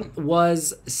 Manchester Maybe.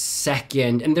 was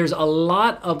second, and there's a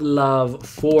lot of love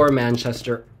for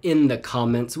Manchester in the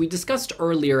comments. We discussed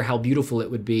earlier how beautiful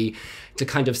it would be to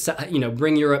kind of,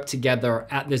 bring Europe together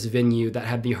at this venue that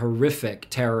had the horrific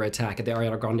terror attack at the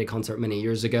Ariana Grande concert many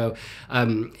years ago.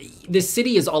 This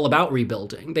city is all about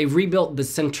rebuilding. They've rebuilt the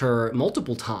center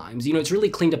multiple times. It's really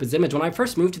cleaned up its image. When I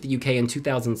first moved to the UK in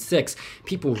 2006,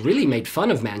 people really made fun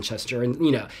of Manchester. And,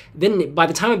 then by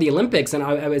the time of the Olympics and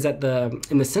I was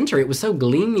in the center, it was so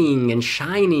gleaming and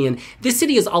shiny. And this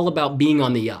city is all about being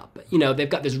on the up. They've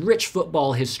got this rich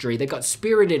football history. They've got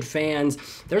spirited fans.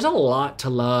 There's a lot to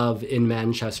love in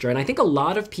Manchester. And I think a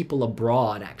lot of people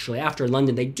abroad, actually, after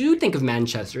London, they do think of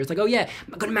Manchester. It's like, oh yeah,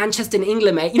 I'm going to Manchester in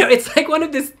England, mate. It's like one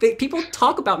of this thing. People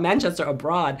talk about Manchester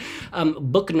abroad.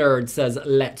 Book Nerd says,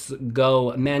 let's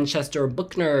go Manchester.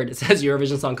 Book Nerd says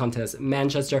Eurovision Song Contest,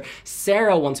 Manchester.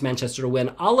 Sarah wants Manchester to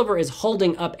win. Oliver is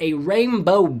holding up a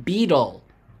rainbow beetle.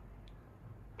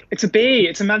 It's a bee.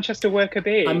 It's a Manchester worker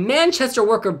bee. A Manchester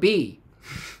worker bee.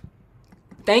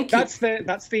 Thank you. That's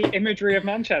the imagery of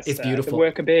Manchester. It's beautiful. The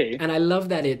worker bee. And I love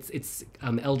that it's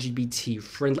LGBT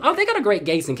friendly. Oh, they got a great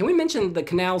gay scene. Can we mention the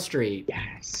Canal Street?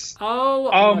 Yes.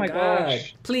 Oh my God.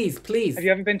 gosh. Please. Have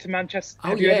you ever been to Manchester? Oh,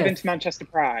 Have you yes. ever been to Manchester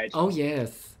Pride? Oh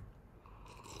yes.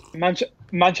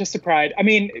 Manchester Pride. I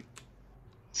mean,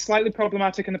 slightly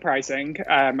problematic in the pricing,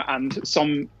 and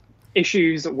some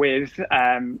issues with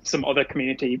some other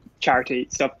community charity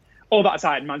stuff. All that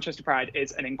aside, Manchester Pride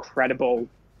is an incredible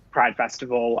Pride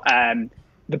festival.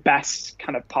 The best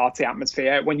kind of party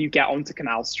atmosphere when you get onto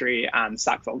Canal Street and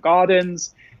Sackville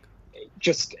Gardens.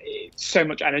 Just so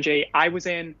much energy. I was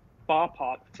in Bar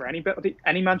Pop for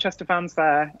any Manchester fans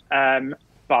there.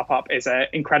 Bar Pop is an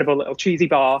incredible little cheesy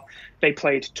bar. They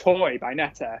played Toy by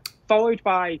Netta, followed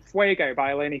by Fuego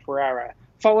by Eleni Ferreira,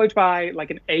 followed by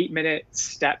like an 8-minute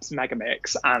Steps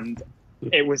megamix, and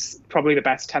it was probably the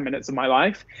best 10 minutes of my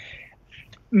life.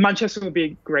 Manchester would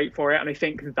be great for it, and I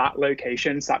think that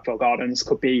location, Sackville Gardens,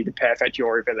 could be the perfect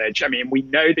Eurovillage. I mean, we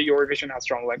know that Eurovision has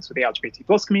strong links with the LGBT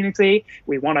plus community.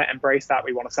 We want to embrace that,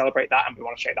 we want to celebrate that, and we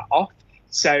want to show that off.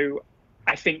 So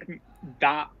I think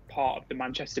that part of the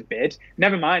Manchester bid,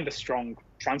 never mind the strong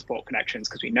transport connections,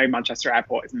 because we know Manchester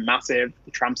Airport is massive,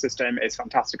 the tram system is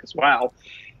fantastic as well.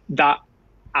 That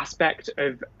aspect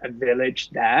of a village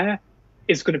there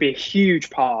is going to be a huge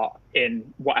part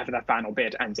in whatever their final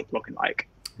bid ends up looking like.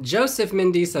 Joseph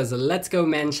Mindy says, let's go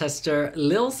Manchester.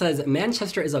 Lil says,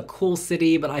 Manchester is a cool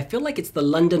city, but I feel like it's the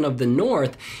London of the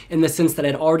North in the sense that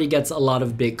it already gets a lot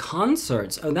of big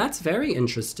concerts. Oh, that's very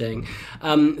interesting.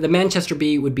 The Manchester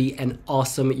Bee would be an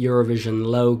awesome Eurovision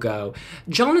logo.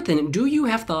 Jonathan, do you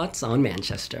have thoughts on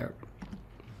Manchester?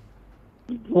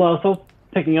 Well, so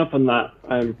picking up on that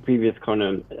previous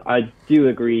comment, I do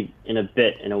agree in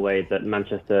a way that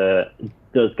Manchester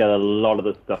does get a lot of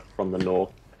the stuff from the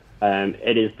north.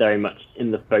 It is very much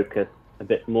in the focus a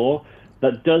bit more.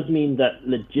 That does mean that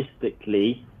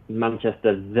logistically,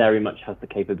 Manchester very much has the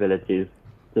capabilities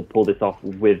to pull this off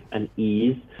with an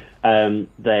ease.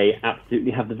 They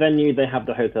absolutely have the venue, they have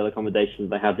the hotel accommodation,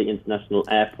 they have the international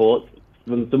airport.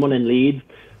 From someone in Leeds,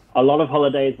 a lot of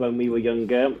holidays when we were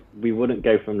younger, we wouldn't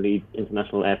go from Leeds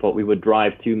International Airport. We would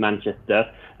drive to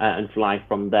Manchester and fly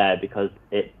from there, because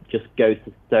it just goes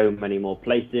to so many more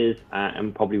places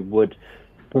and probably would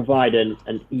provide an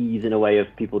ease in a way of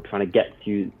people trying to get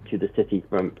to the city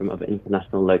from other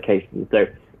international locations. So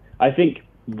I think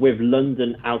with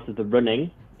London out of the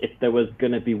running, if there was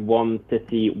going to be one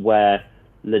city where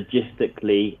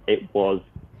logistically it was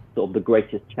sort of the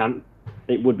greatest chance,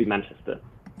 it would be Manchester.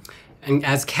 And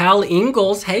as Cal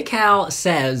Ingalls, hey Cal,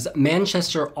 says,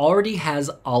 Manchester already has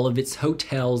all of its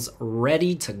hotels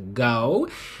ready to go.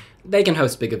 They can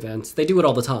host big events. They do it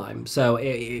all the time. So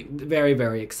very,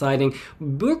 very exciting.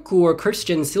 Burkur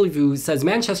Christian Silvu says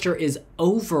Manchester is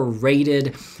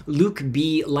overrated. Luke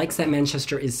B likes that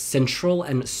Manchester is central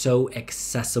and so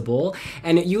accessible.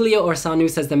 And Yulia Orsanu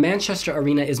says the Manchester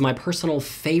Arena is my personal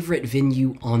favorite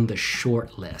venue on the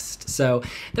short list. So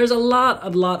there's a lot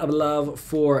of love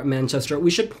for Manchester. We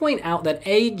should point out that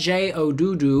AJ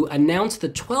Odudu announced the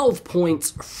 12 points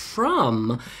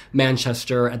from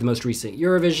Manchester at the most recent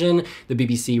Eurovision. The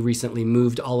BBC recently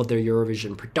moved all of their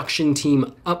Eurovision production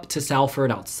team up to Salford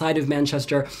outside of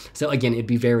Manchester. So again, it'd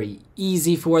be very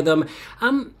easy for them.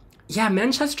 Yeah,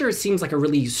 Manchester seems like a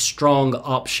really strong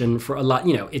option for a lot.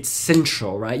 It's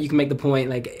central, right? You can make the point,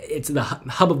 like, it's the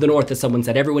hub of the North, as someone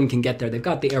said. Everyone can get there. They've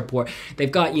got the airport. They've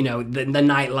got, the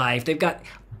nightlife. They've got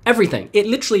Everything. It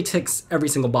literally ticks every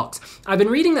single box. I've been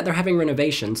reading that they're having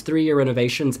renovations, 3-year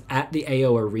renovations at the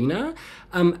AO Arena.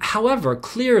 However,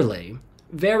 clearly,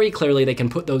 very clearly, they can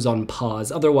put those on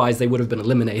pause. Otherwise, they would have been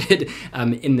eliminated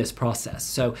in this process.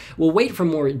 So we'll wait for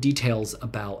more details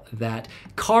about that.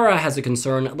 Kara has a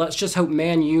concern. Let's just hope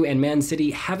Man U and Man City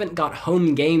haven't got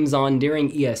home games on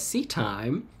during ESC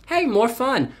time. Hey, more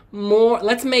fun.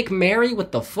 Let's make merry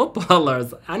with the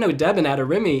footballers. I know Debin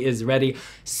Adarimi is ready.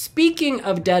 Speaking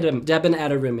of Debin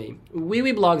Adarimi,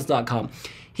 WeeWeeBlogs.com.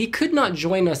 He could not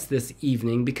join us this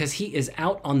evening because he is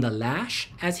out on the lash,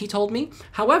 as he told me.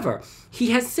 However,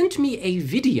 he has sent me a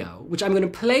video, which I'm going to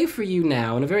play for you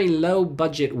now in a very low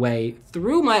budget way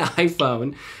through my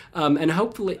iPhone. And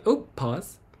hopefully,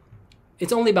 pause.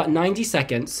 It's only about 90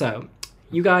 seconds. So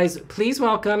you guys, please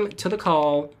welcome to the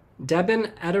call, Debin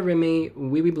Adarimi,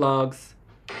 WeeWeeBlogs.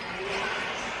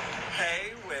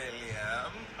 Hey,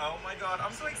 William. Oh my God,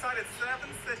 I'm so excited. 7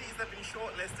 cities have been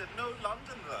shortlisted. No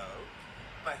London, though.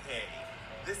 But hey,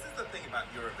 this is the thing about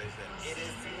Eurovision. It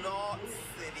is not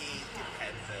city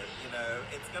dependent, you know.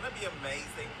 It's going to be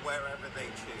amazing wherever they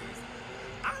choose.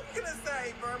 I'm going to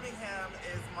say Birmingham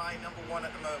is my #1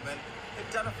 at the moment.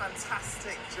 They've done a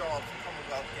fantastic job for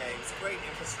Commonwealth Games. Great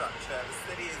infrastructure. The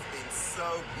city has been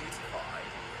so beautified.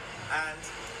 And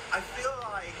I feel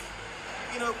like,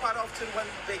 you know, quite often when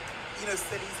big, you know,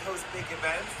 cities host big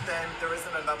events, then there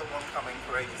isn't another one coming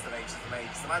for ages and ages and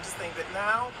ages. And I just think that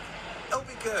now it'll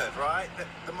be good, right?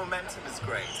 The momentum is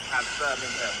great to have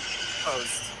Birmingham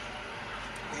host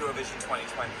Eurovision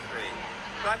 2023.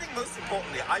 But I think most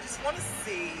importantly, I just want to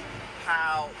see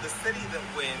how the city that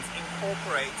wins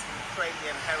incorporates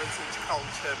Ukrainian heritage,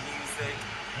 culture, music,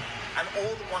 and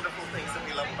all the wonderful things that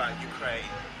we love about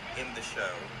Ukraine in the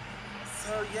show.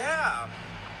 So yeah,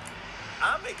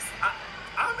 I'm excited.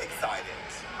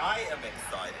 I am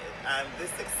excited. And this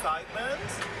excitement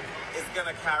is going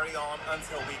to carry on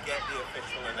until we get the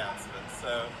official announcement.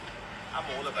 So I'm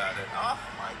all about it. Oh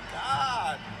my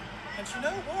God. And you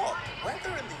know what? The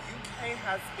weather in the UK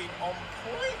has been on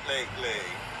point lately.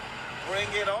 Bring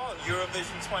it on,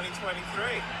 Eurovision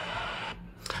 2023.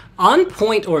 On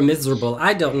point or miserable,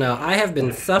 I don't know. I have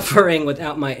been suffering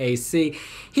without my AC.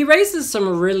 He raises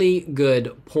some really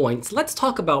good points. Let's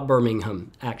talk about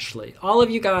Birmingham, actually. All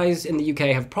of you guys in the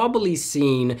UK have probably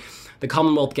seen the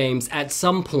Commonwealth Games at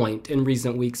some point in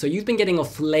recent weeks, so you've been getting a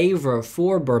flavor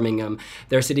for Birmingham.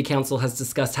 Their city council has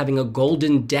discussed having a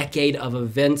golden decade of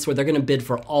events where they're going to bid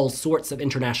for all sorts of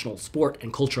international sport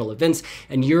and cultural events,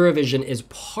 and Eurovision is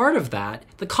part of that.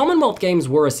 The Commonwealth Games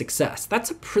were a success.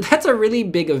 That's a really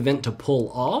big event to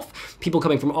pull off. People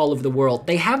coming from all over the world.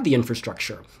 They have the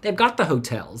infrastructure. They've got the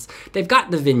hotels. They've got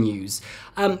the venues.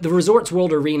 The Resorts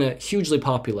World Arena, hugely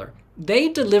popular. They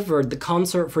delivered the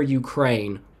concert for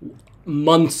Ukraine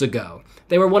months ago.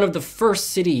 They were one of the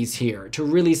first cities here to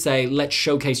really say, let's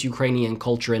showcase Ukrainian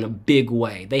culture in a big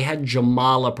way. They had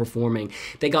Jamala performing.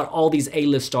 They got all these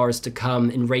A-list stars to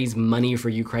come and raise money for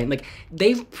Ukraine. Like,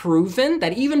 they've proven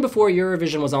that even before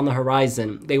Eurovision was on the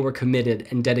horizon, they were committed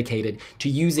and dedicated to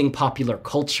using popular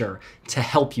culture to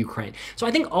help Ukraine. So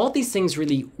I think all these things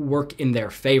really work in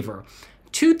their favor.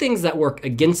 Two things that work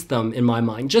against them in my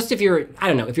mind, just if you're, I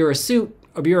don't know, if you're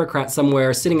a bureaucrat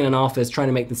somewhere sitting in an office trying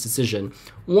to make this decision.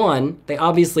 One, they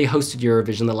obviously hosted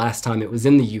Eurovision the last time it was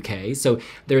in the UK, so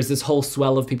there's this whole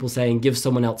swell of people saying, give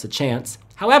someone else a chance.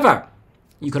 However,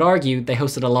 you could argue they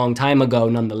hosted a long time ago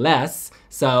nonetheless,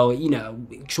 so, you know,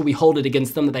 should we hold it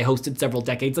against them that they hosted several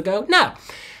decades ago? No.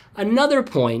 Another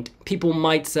point, people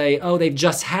might say, oh, they've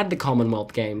just had the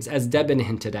Commonwealth Games, as Debin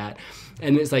hinted at,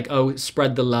 and it's like, oh,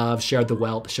 spread the love, share the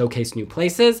wealth, showcase new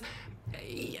places.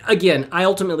 Again, I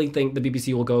ultimately think the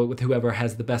BBC will go with whoever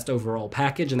has the best overall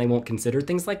package, and they won't consider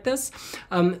things like this.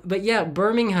 But yeah,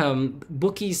 Birmingham,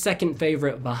 bookie's second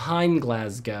favorite behind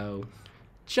Glasgow.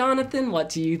 Jonathan, what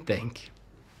do you think?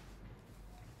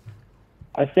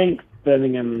 I think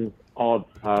Birmingham's odds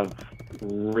have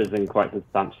risen quite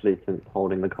substantially since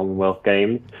holding the Commonwealth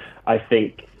Games. I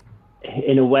think,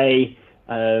 in a way,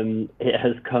 it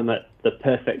has come at the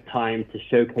perfect time to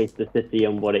showcase the city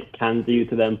and what it can do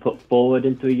to then put forward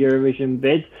into a Eurovision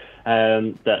bid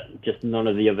that just none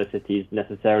of the other cities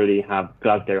necessarily have.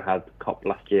 Glasgow had COP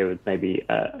last year with maybe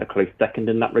a close second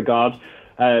in that regard.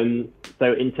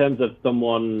 So in terms of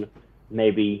someone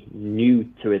maybe new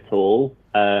to it all,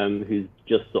 who's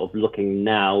just sort of looking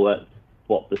now at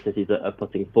what the cities are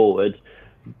putting forward,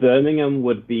 Birmingham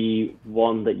would be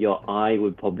one that your eye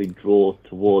would probably draw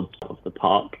towards the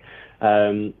park.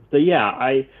 So yeah,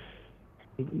 I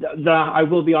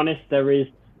will be honest, there is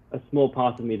a small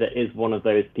part of me that is one of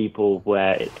those people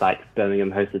where it's like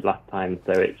Birmingham hosted last time,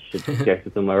 so it should go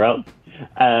to somewhere else.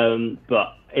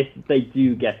 But if they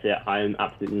do get it, I'm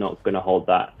absolutely not going to hold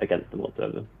that against them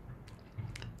whatsoever.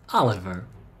 Oliver.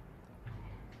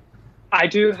 I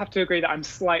do have to agree that I'm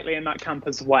slightly in that camp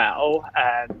as well,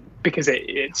 because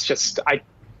it's just, I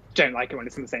don't like it when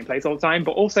it's in the same place all the time.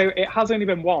 But also, it has only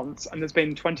been once, and there's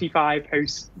been 25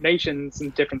 host nations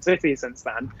and different cities since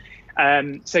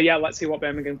then. So yeah, let's see what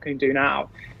Birmingham can do now.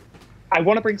 I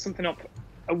want to bring something up.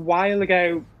 A while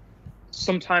ago,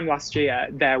 sometime last year,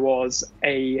 there was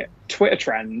a Twitter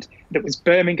trend that was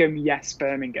Birmingham, yes,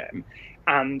 Birmingham,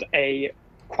 and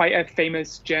quite a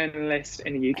famous journalist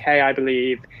in the UK, I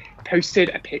believe, posted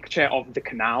a picture of the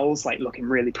canals, like looking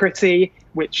really pretty,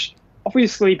 which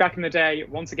obviously back in the day,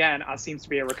 once again, as seems to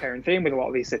be a recurring theme with a lot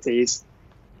of these cities,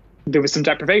 there was some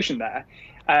deprivation there.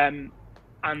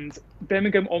 And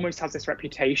Birmingham almost has this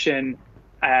reputation,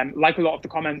 like a lot of the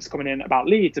comments coming in about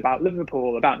Leeds, about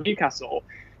Liverpool, about Newcastle,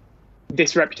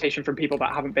 this reputation from people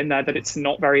that haven't been there, that it's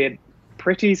not very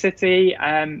pretty city,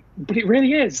 but it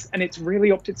really is. And it's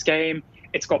really upped its game.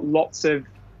 It's got lots of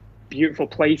beautiful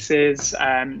places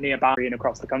nearby and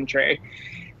across the country.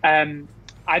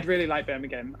 I'd really like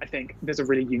Birmingham. I think there's a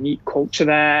really unique culture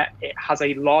there. It has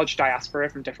a large diaspora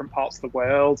from different parts of the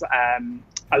world,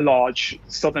 a large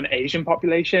Southern Asian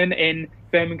population in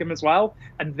Birmingham as well,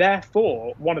 and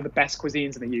therefore one of the best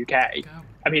cuisines in the UK.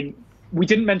 I mean, we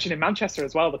didn't mention in Manchester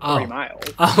as well, the Curry Mile.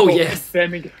 Oh, yes.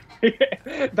 Birmingham.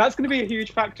 That's going to be a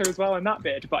huge factor as well in that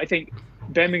bit. But I think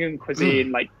Birmingham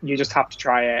cuisine, like, you just have to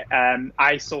try it.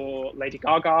 I saw Lady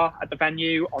Gaga at the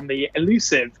venue on the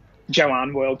elusive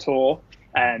Joanne World Tour,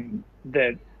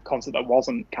 the concert that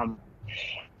wasn't cancelled.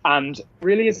 And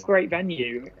really is a great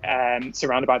venue,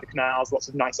 surrounded by the canals, lots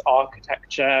of nice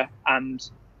architecture, and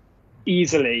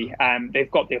easily they've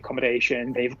got the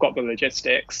accommodation, they've got the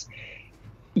logistics.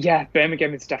 Yeah,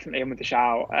 Birmingham is definitely in with the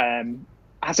shout.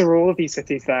 As are all of these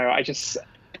cities, though.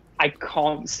 I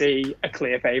can't see a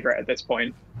clear favourite at this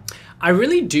point. I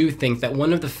really do think that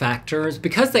one of the factors,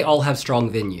 because they all have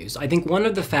strong venues, I think one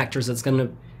of the factors that's going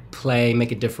to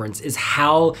make a difference is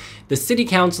how the city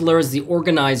councilors, the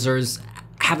organizers,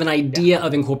 have an idea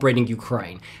of incorporating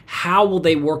Ukraine. How will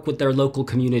they work with their local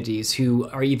communities who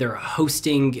are either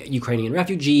hosting Ukrainian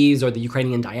refugees or the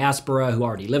Ukrainian diaspora who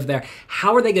already live there?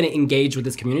 How are they going to engage with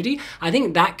this community? I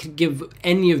think that could give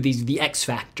any of these the X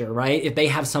factor, right? If they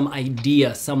have some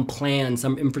idea, some plan,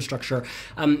 some infrastructure.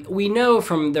 We know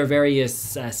from their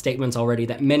various statements already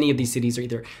that many of these cities are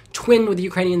either twinned with the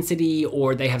Ukrainian city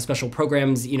or they have special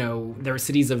programs, they're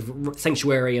cities of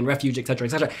sanctuary and refuge, et cetera,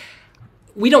 et cetera.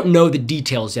 We don't know the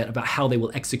details yet about how they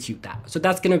will execute that. So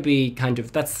that's going to be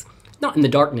that's not in the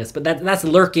darkness, but that's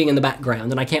lurking in the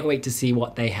background, and I can't wait to see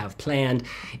what they have planned.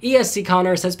 ESC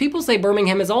Connor says, people say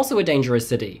Birmingham is also a dangerous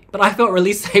city, but I felt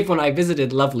really safe when I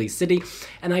visited lovely city.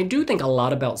 And I do think a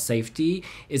lot about safety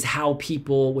is how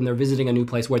people, when they're visiting a new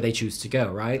place, where they choose to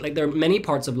go, right? Like there are many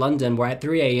parts of London where at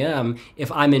 3 a.m., if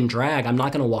I'm in drag, I'm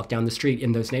not going to walk down the street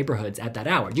in those neighborhoods at that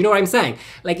hour. Do you know what I'm saying?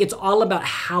 Like it's all about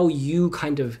how you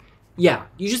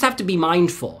you just have to be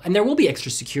mindful. And there will be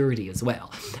extra security as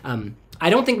well. I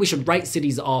don't think we should write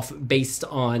cities off based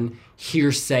on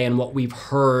hearsay and what we've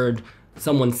heard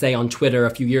someone say on Twitter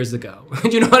a few years ago. Do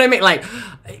you know what I mean?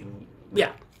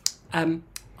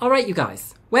 All right, you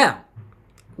guys. Well,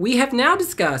 we have now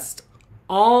discussed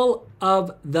all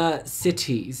of the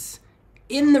cities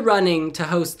in the running to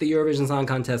host the Eurovision Song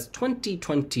Contest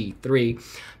 2023. I'm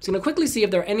just going to quickly see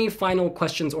if there are any final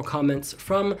questions or comments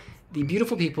from the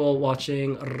beautiful people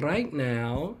watching right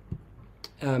now.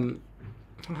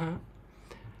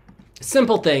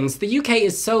 Simple things. The UK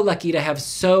is so lucky to have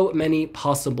so many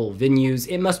possible venues.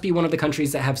 It must be one of the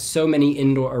countries that have so many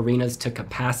indoor arenas to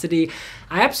capacity.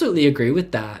 I absolutely agree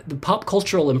with that. The pop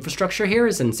cultural infrastructure here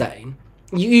is insane.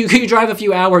 You drive a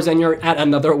few hours and you're at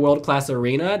another world-class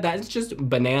arena. That's just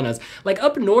bananas. Like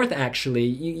up north,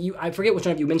 actually, I forget which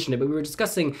one of you mentioned it, but we were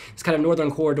discussing this kind of northern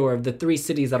corridor of the 3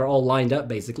 cities that are all lined up,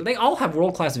 basically. They all have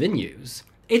world-class venues.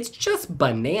 It's just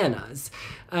bananas.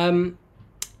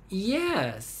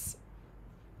 Yes.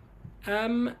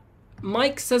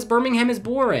 Mike says Birmingham is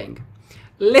boring.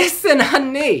 Listen,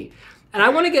 honey. And I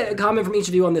want to get a comment from each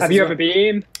of you on this. Have you ever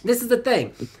been? This is the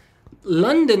thing.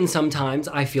 London sometimes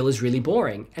I feel is really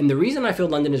boring. And the reason I feel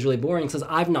London is really boring is because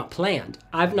I've not planned.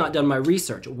 I've not done my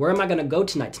research. Where am I going to go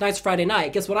tonight? Tonight's Friday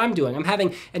night. Guess what I'm doing? I'm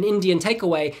having an Indian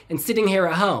takeaway and sitting here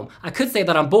at home. I could say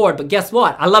that I'm bored, but guess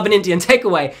what? I love an Indian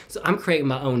takeaway. So I'm creating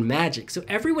my own magic. So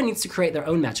everyone needs to create their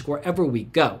own magic wherever we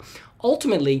go.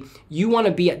 Ultimately, you want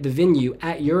to be at the venue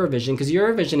at Eurovision because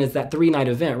Eurovision is that 3-night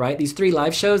event, right? These 3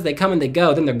 live shows, they come and they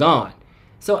go, then they're gone.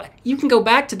 So you can go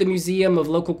back to the Museum of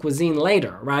Local Cuisine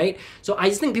later, right? So I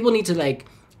just think people need to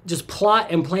just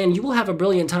plot and plan, you will have a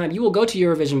brilliant time. You will go to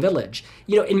Eurovision Village.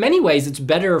 You know, in many ways, it's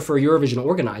better for Eurovision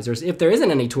organizers if there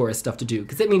isn't any tourist stuff to do,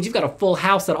 because it means you've got a full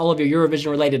house at all of your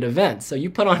Eurovision-related events. So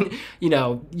you put on, you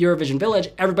know, Eurovision Village,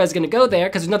 everybody's going to go there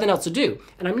because there's nothing else to do.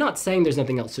 And I'm not saying there's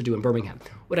nothing else to do in Birmingham.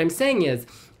 What I'm saying is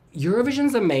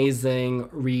Eurovision's amazing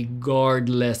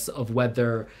regardless of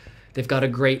whether they've got a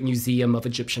great museum of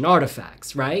Egyptian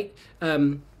artifacts, right?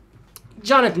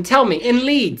 Jonathan, tell me, in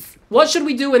Leeds, what should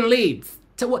we do in Leeds?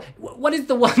 What is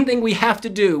the one thing we have to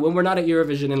do when we're not at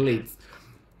Eurovision in Leeds?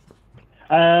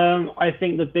 I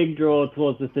think the big draw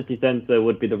towards the city centre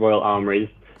would be the Royal Armouries.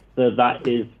 So that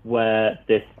is where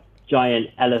this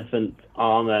giant elephant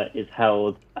armour is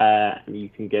held. And you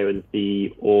can go and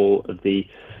see all of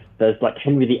there's like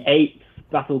Henry VIII's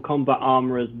battle combat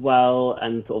armour as well.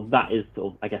 And sort of that is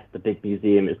sort of, I guess, the big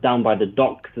museum. It's down by the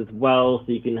docks as well.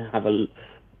 So you can have a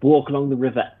walk along the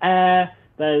River Aire.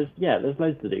 There's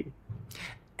loads to do.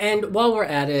 And while we're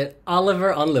at it,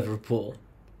 Oliver on Liverpool.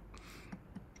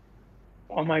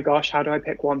 Oh my gosh, how do I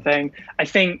pick one thing? I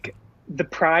think the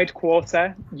Pride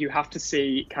Quarter, you have to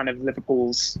see kind of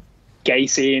Liverpool's gay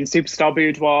scene, Superstar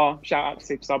Boudoir, shout out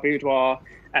to Superstar Boudoir,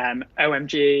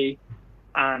 OMG,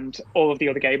 and all of the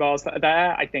other gay bars that are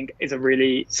there, I think is a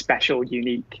really special,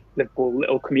 unique Liverpool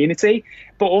little community.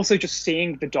 But also just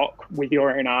seeing the dock with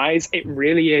your own eyes, it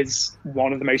really is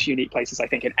one of the most unique places, I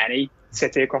think, in any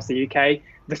city across the UK.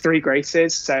 The Three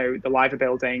Graces, so the Liver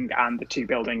building and the two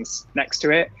buildings next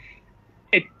to it,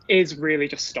 it is really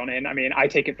just stunning. I mean, I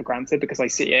take it for granted because I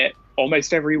see it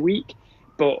almost every week.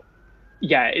 But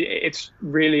yeah, it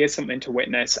really is something to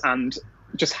witness. And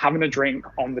just having a drink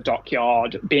on the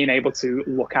dockyard, being able to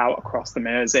look out across the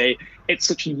Mersey, it's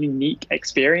such a unique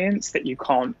experience that you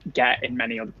can't get in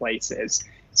many other places.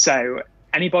 So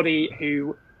anybody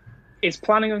who is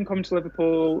planning on coming to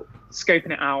Liverpool,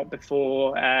 scoping it out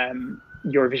before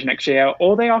Eurovision next year,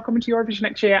 or they are coming to Eurovision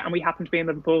next year and we happen to be in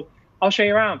Liverpool, I'll show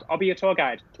you around. I'll be your tour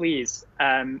guide, please.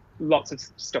 Lots of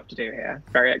stuff to do here.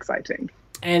 Very exciting.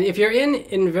 And if you're in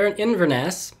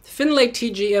Inverness, Finlake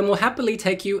TGM will happily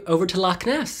take you over to Loch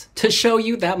Ness to show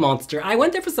you that monster. I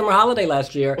went there for summer holiday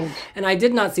last year, and I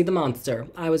did not see the monster.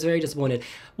 I was very disappointed.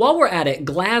 While we're at it,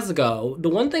 Glasgow, the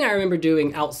one thing I remember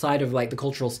doing outside of like the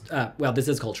cultural, well, this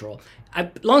is cultural.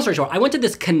 Long story short, I went to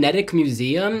this kinetic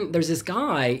museum. There's this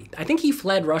guy, I think he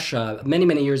fled Russia many,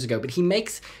 many years ago, but he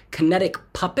makes kinetic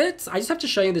puppets. I just have to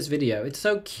show you this video. It's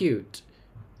so cute.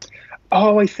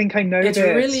 Oh, I think I know it's this.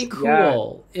 It's really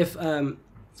cool. Yeah. If I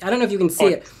don't know if you can see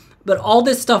it, but all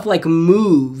this stuff like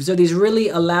moves, or these really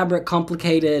elaborate,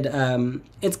 complicated.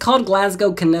 It's called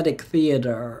Glasgow Kinetic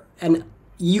Theatre, and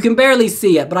you can barely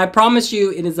see it, but I promise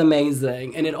you it is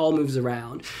amazing, and it all moves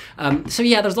around. So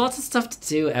yeah, there's lots of stuff to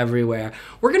do everywhere.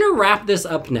 We're going to wrap this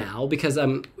up now because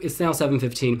it's now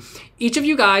 7:15. Each of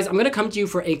you guys, I'm going to come to you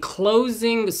for a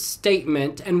closing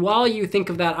statement, and while you think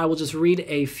of that, I will just read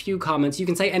a few comments. You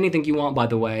can say anything you want, by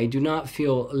the way. Do not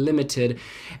feel limited.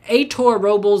 Aitor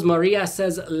Robles Maria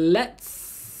says,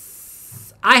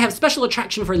 I have special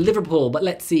attraction for Liverpool, but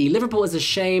let's see. Liverpool is a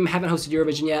shame. Haven't hosted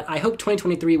Eurovision yet. I hope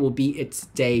 2023 will be its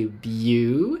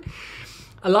debut.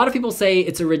 A lot of people say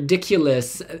it's a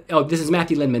ridiculous... Oh, this is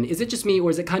Matthew Lindman. Is it just me,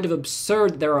 or is it kind of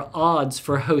absurd there are odds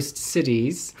for host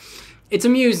cities? It's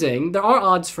amusing. There are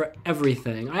odds for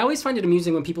everything. I always find it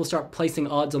amusing when people start placing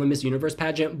odds on the Miss Universe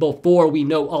pageant before we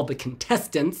know all the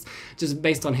contestants, just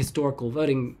based on historical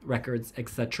voting records,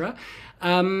 etc.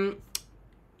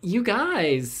 You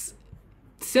guys...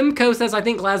 Simcoe says, I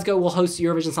think Glasgow will host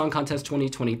Eurovision Song Contest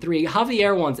 2023.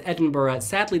 Javier wants Edinburgh.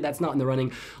 Sadly, that's not in the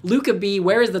running. Luca B,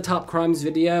 where is the top crimes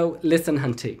video? Listen,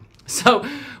 Hunty. So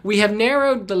we have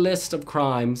narrowed the list of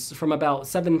crimes from about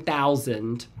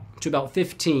 7,000 to about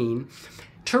 15.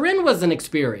 Turin was an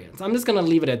experience. I'm just going to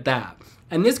leave it at that.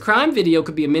 And this crime video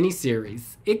could be a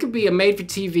mini-series. It could be a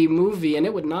made-for-TV movie, and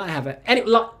it would not have it.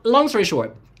 Long story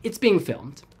short, it's being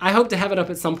filmed. I hope to have it up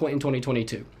at some point in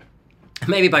 2022.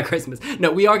 Maybe by Christmas.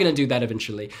 No, we are going to do that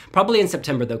eventually. Probably in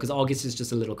September, though, because August is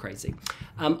just a little crazy.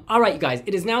 All right, you guys.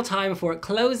 It is now time for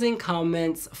closing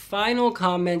comments, final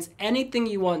comments, anything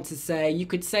you want to say. You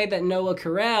could say that Noah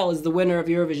Carell is the winner of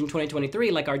Eurovision 2023,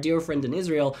 like our dear friend in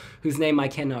Israel, whose name I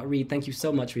cannot read. Thank you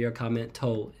so much for your comment,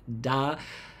 Toda.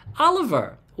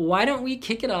 Oliver, why don't we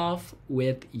kick it off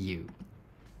with you?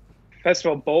 First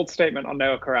of all, bold statement on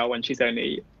Noah Carell when she's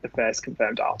only the first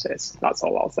confirmed artist. That's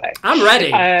all I'll say. I'm ready.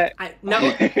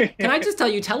 Can I just tell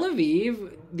you, Tel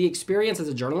Aviv, the experience as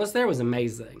a journalist there was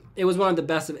amazing. It was one of the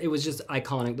best. It was just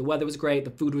iconic. The weather was great.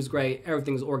 The food was great.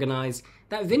 Everything was organized.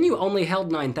 That venue only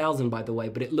held 9,000, by the way,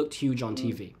 but it looked huge on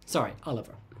TV. Sorry,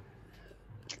 Oliver.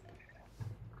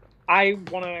 I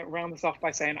want to round this off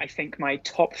by saying I think my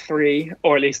top three,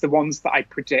 or at least the ones that I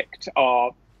predict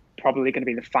are probably going to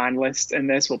be the finalists in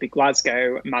this, will be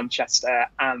Glasgow, Manchester,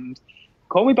 and,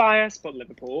 call me biased, but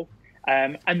Liverpool.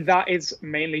 And that is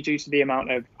mainly due to the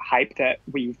amount of hype that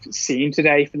we've seen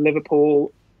today for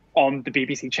Liverpool on the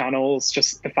BBC channels,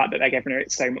 just the fact that they're giving it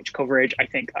so much coverage. I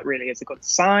think that really is a good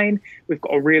sign. We've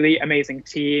got a really amazing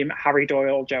team: Harry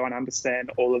Doyle, Joanne Anderson,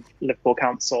 all of Liverpool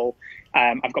Council.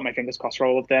 I've got my fingers crossed for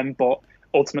all of them, but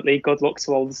ultimately good luck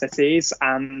to all the cities,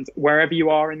 and wherever you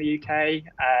are in the UK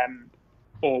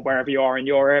or wherever you are in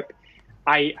Europe,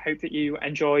 I hope that you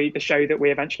enjoy the show that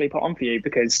we eventually put on for you,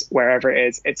 because wherever it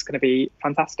is, it's going to be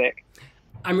fantastic.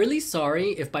 I'm really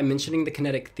sorry if by mentioning the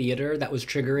Kinetic Theater that was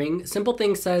triggering. Simple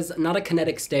Thing says, not a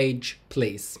kinetic stage,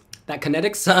 please. That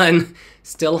kinetic sun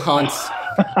still haunts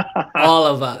all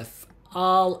of us.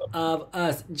 All of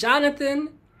us. Jonathan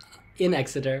in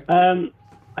Exeter.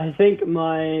 I think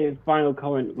my final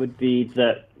comment would be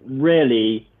that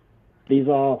really these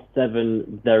are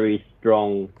 7 very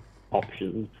strong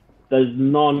options. There's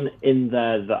none in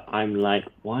there that I'm like,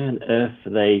 why on earth are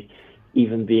they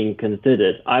even being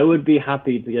considered? I would be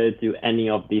happy to go to any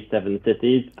of these 7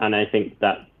 cities, and I think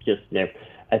that's just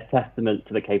a testament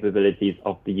to the capabilities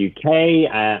of the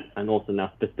UK and also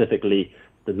now specifically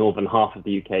the northern half of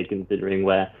the UK, considering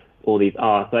where all these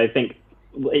are. So I think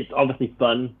it's obviously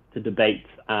fun to debate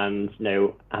and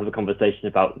have a conversation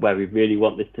about where we really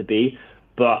want this to be,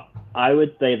 but I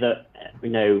would say that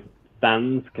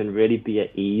fans can really be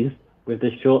at ease with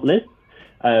this shortlist.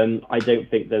 I don't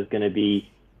think there's going to be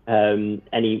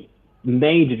any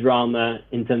major drama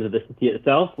in terms of the city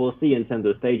itself. We'll see in terms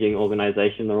of staging,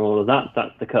 organisation, and all of that.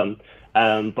 That's to come.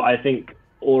 But I think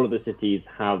all of the cities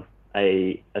have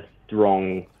a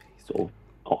strong sort of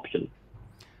option.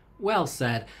 Well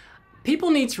said.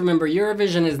 People need to remember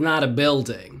Eurovision is not a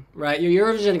building, right? Your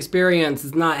Eurovision experience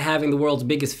is not having the world's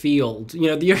biggest field. The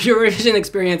Eurovision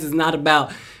experience is not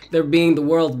about there being the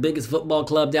world's biggest football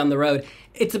club down the road.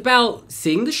 It's about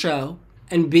seeing the show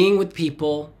and being with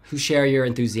people who share your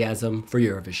enthusiasm for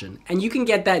Eurovision. And you can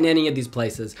get that in any of these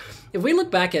places. If we look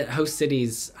back at host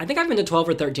cities, I think I've been to 12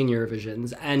 or 13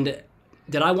 Eurovisions, and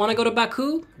did I want to go to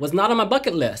Baku? Was not on my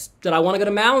bucket list. Did I want to go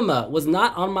to Malmö? Was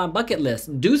not on my bucket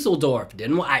list. Dusseldorf,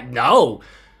 no.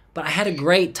 But I had a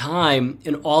great time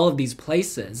in all of these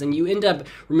places. And you end up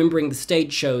remembering the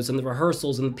stage shows and the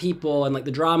rehearsals and the people and the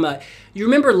drama. You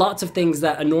remember lots of things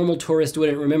that a normal tourist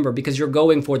wouldn't remember because you're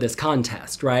going for this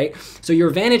contest, right? So your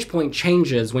vantage point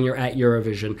changes when you're at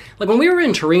Eurovision. When we were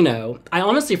in Torino, I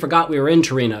honestly forgot we were in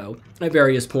Torino at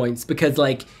various points because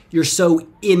you're so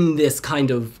in this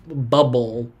kind of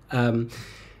bubble.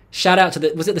 Shout out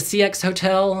to was it the CX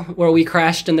Hotel where we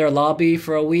crashed in their lobby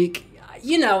for a week?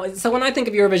 So when I think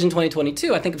of Eurovision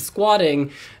 2022, I think of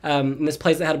squatting in this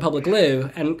place that had a public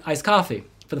loo and iced coffee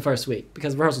for the first week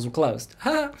because rehearsals were closed.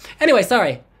 Anyway,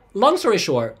 sorry. Long story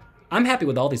short, I'm happy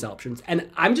with all these options. And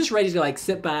I'm just ready to like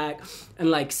sit back and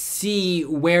like see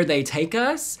where they take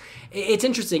us. It's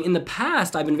interesting. In the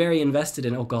past, I've been very invested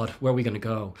in, oh God, where are we going to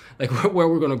go? Like where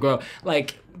we're going to go.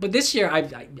 Like, but this year,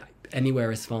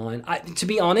 anywhere is fine. To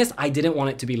be honest, I didn't want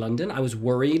it to be London. I was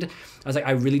worried. I was like,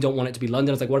 I really don't want it to be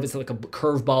London. I was like, what if it's like a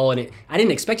curveball? And I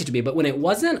didn't expect it to be, but when it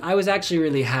wasn't, I was actually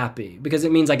really happy because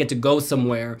it means I get to go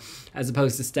somewhere as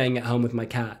opposed to staying at home with my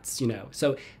cats, you know?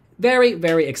 So very,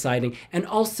 very exciting. And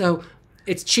also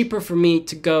it's cheaper for me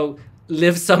to go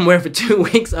live somewhere for 2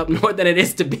 weeks up north than it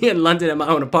is to be in London in my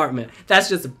own apartment. That's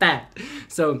just a fact.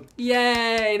 So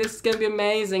yay, this is gonna be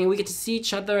amazing. And we get to see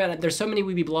each other, and there's so many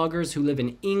Weeby bloggers who live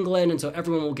in England, and so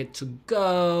everyone will get to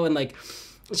go, and like,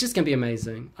 it's just gonna be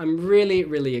amazing. I'm really,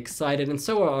 really excited, and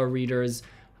so are our readers.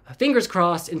 Fingers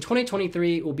crossed, in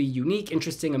 2023 it will be unique,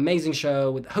 interesting, amazing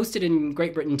show hosted in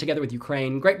Great Britain together with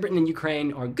Ukraine. Great Britain and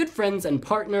Ukraine are good friends and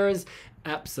partners.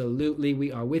 Absolutely,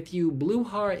 we are with you. Blue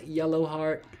heart, yellow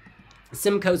heart.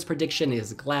 Simcoe's prediction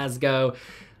is Glasgow.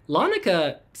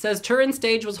 Launica says Turin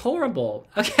stage was horrible.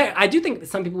 Okay, I do think that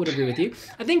some people would agree with you.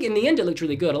 I think in the end it looked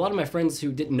really good. A lot of my friends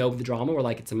who didn't know the drama were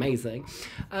like, it's amazing.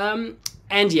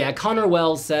 And yeah, Connor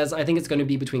Wells says, I think it's going to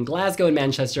be between Glasgow and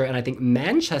Manchester, and I think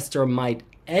Manchester might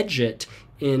edge it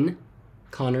in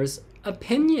Connor's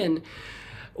opinion.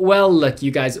 Well, look,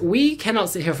 you guys, we cannot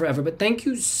sit here forever, but thank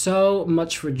you so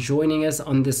much for joining us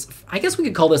on this. I guess we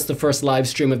could call this the first live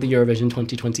stream of the Eurovision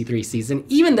 2023 season,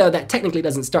 even though that technically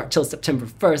doesn't start till September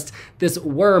 1st. This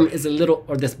bird is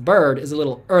a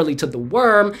little early to the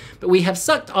worm, but we have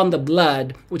sucked on the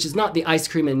blood, which is not the ice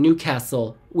cream in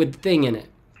Newcastle with thing in it.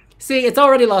 See, it's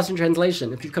already lost in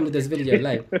translation if you've come to this video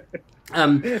late.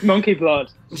 Monkey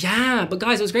blood. Yeah, but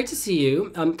guys, it was great to see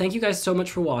you. Thank you guys so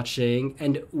much for watching,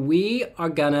 and we are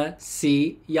gonna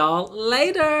see y'all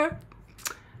later.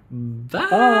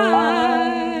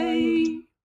 Bye.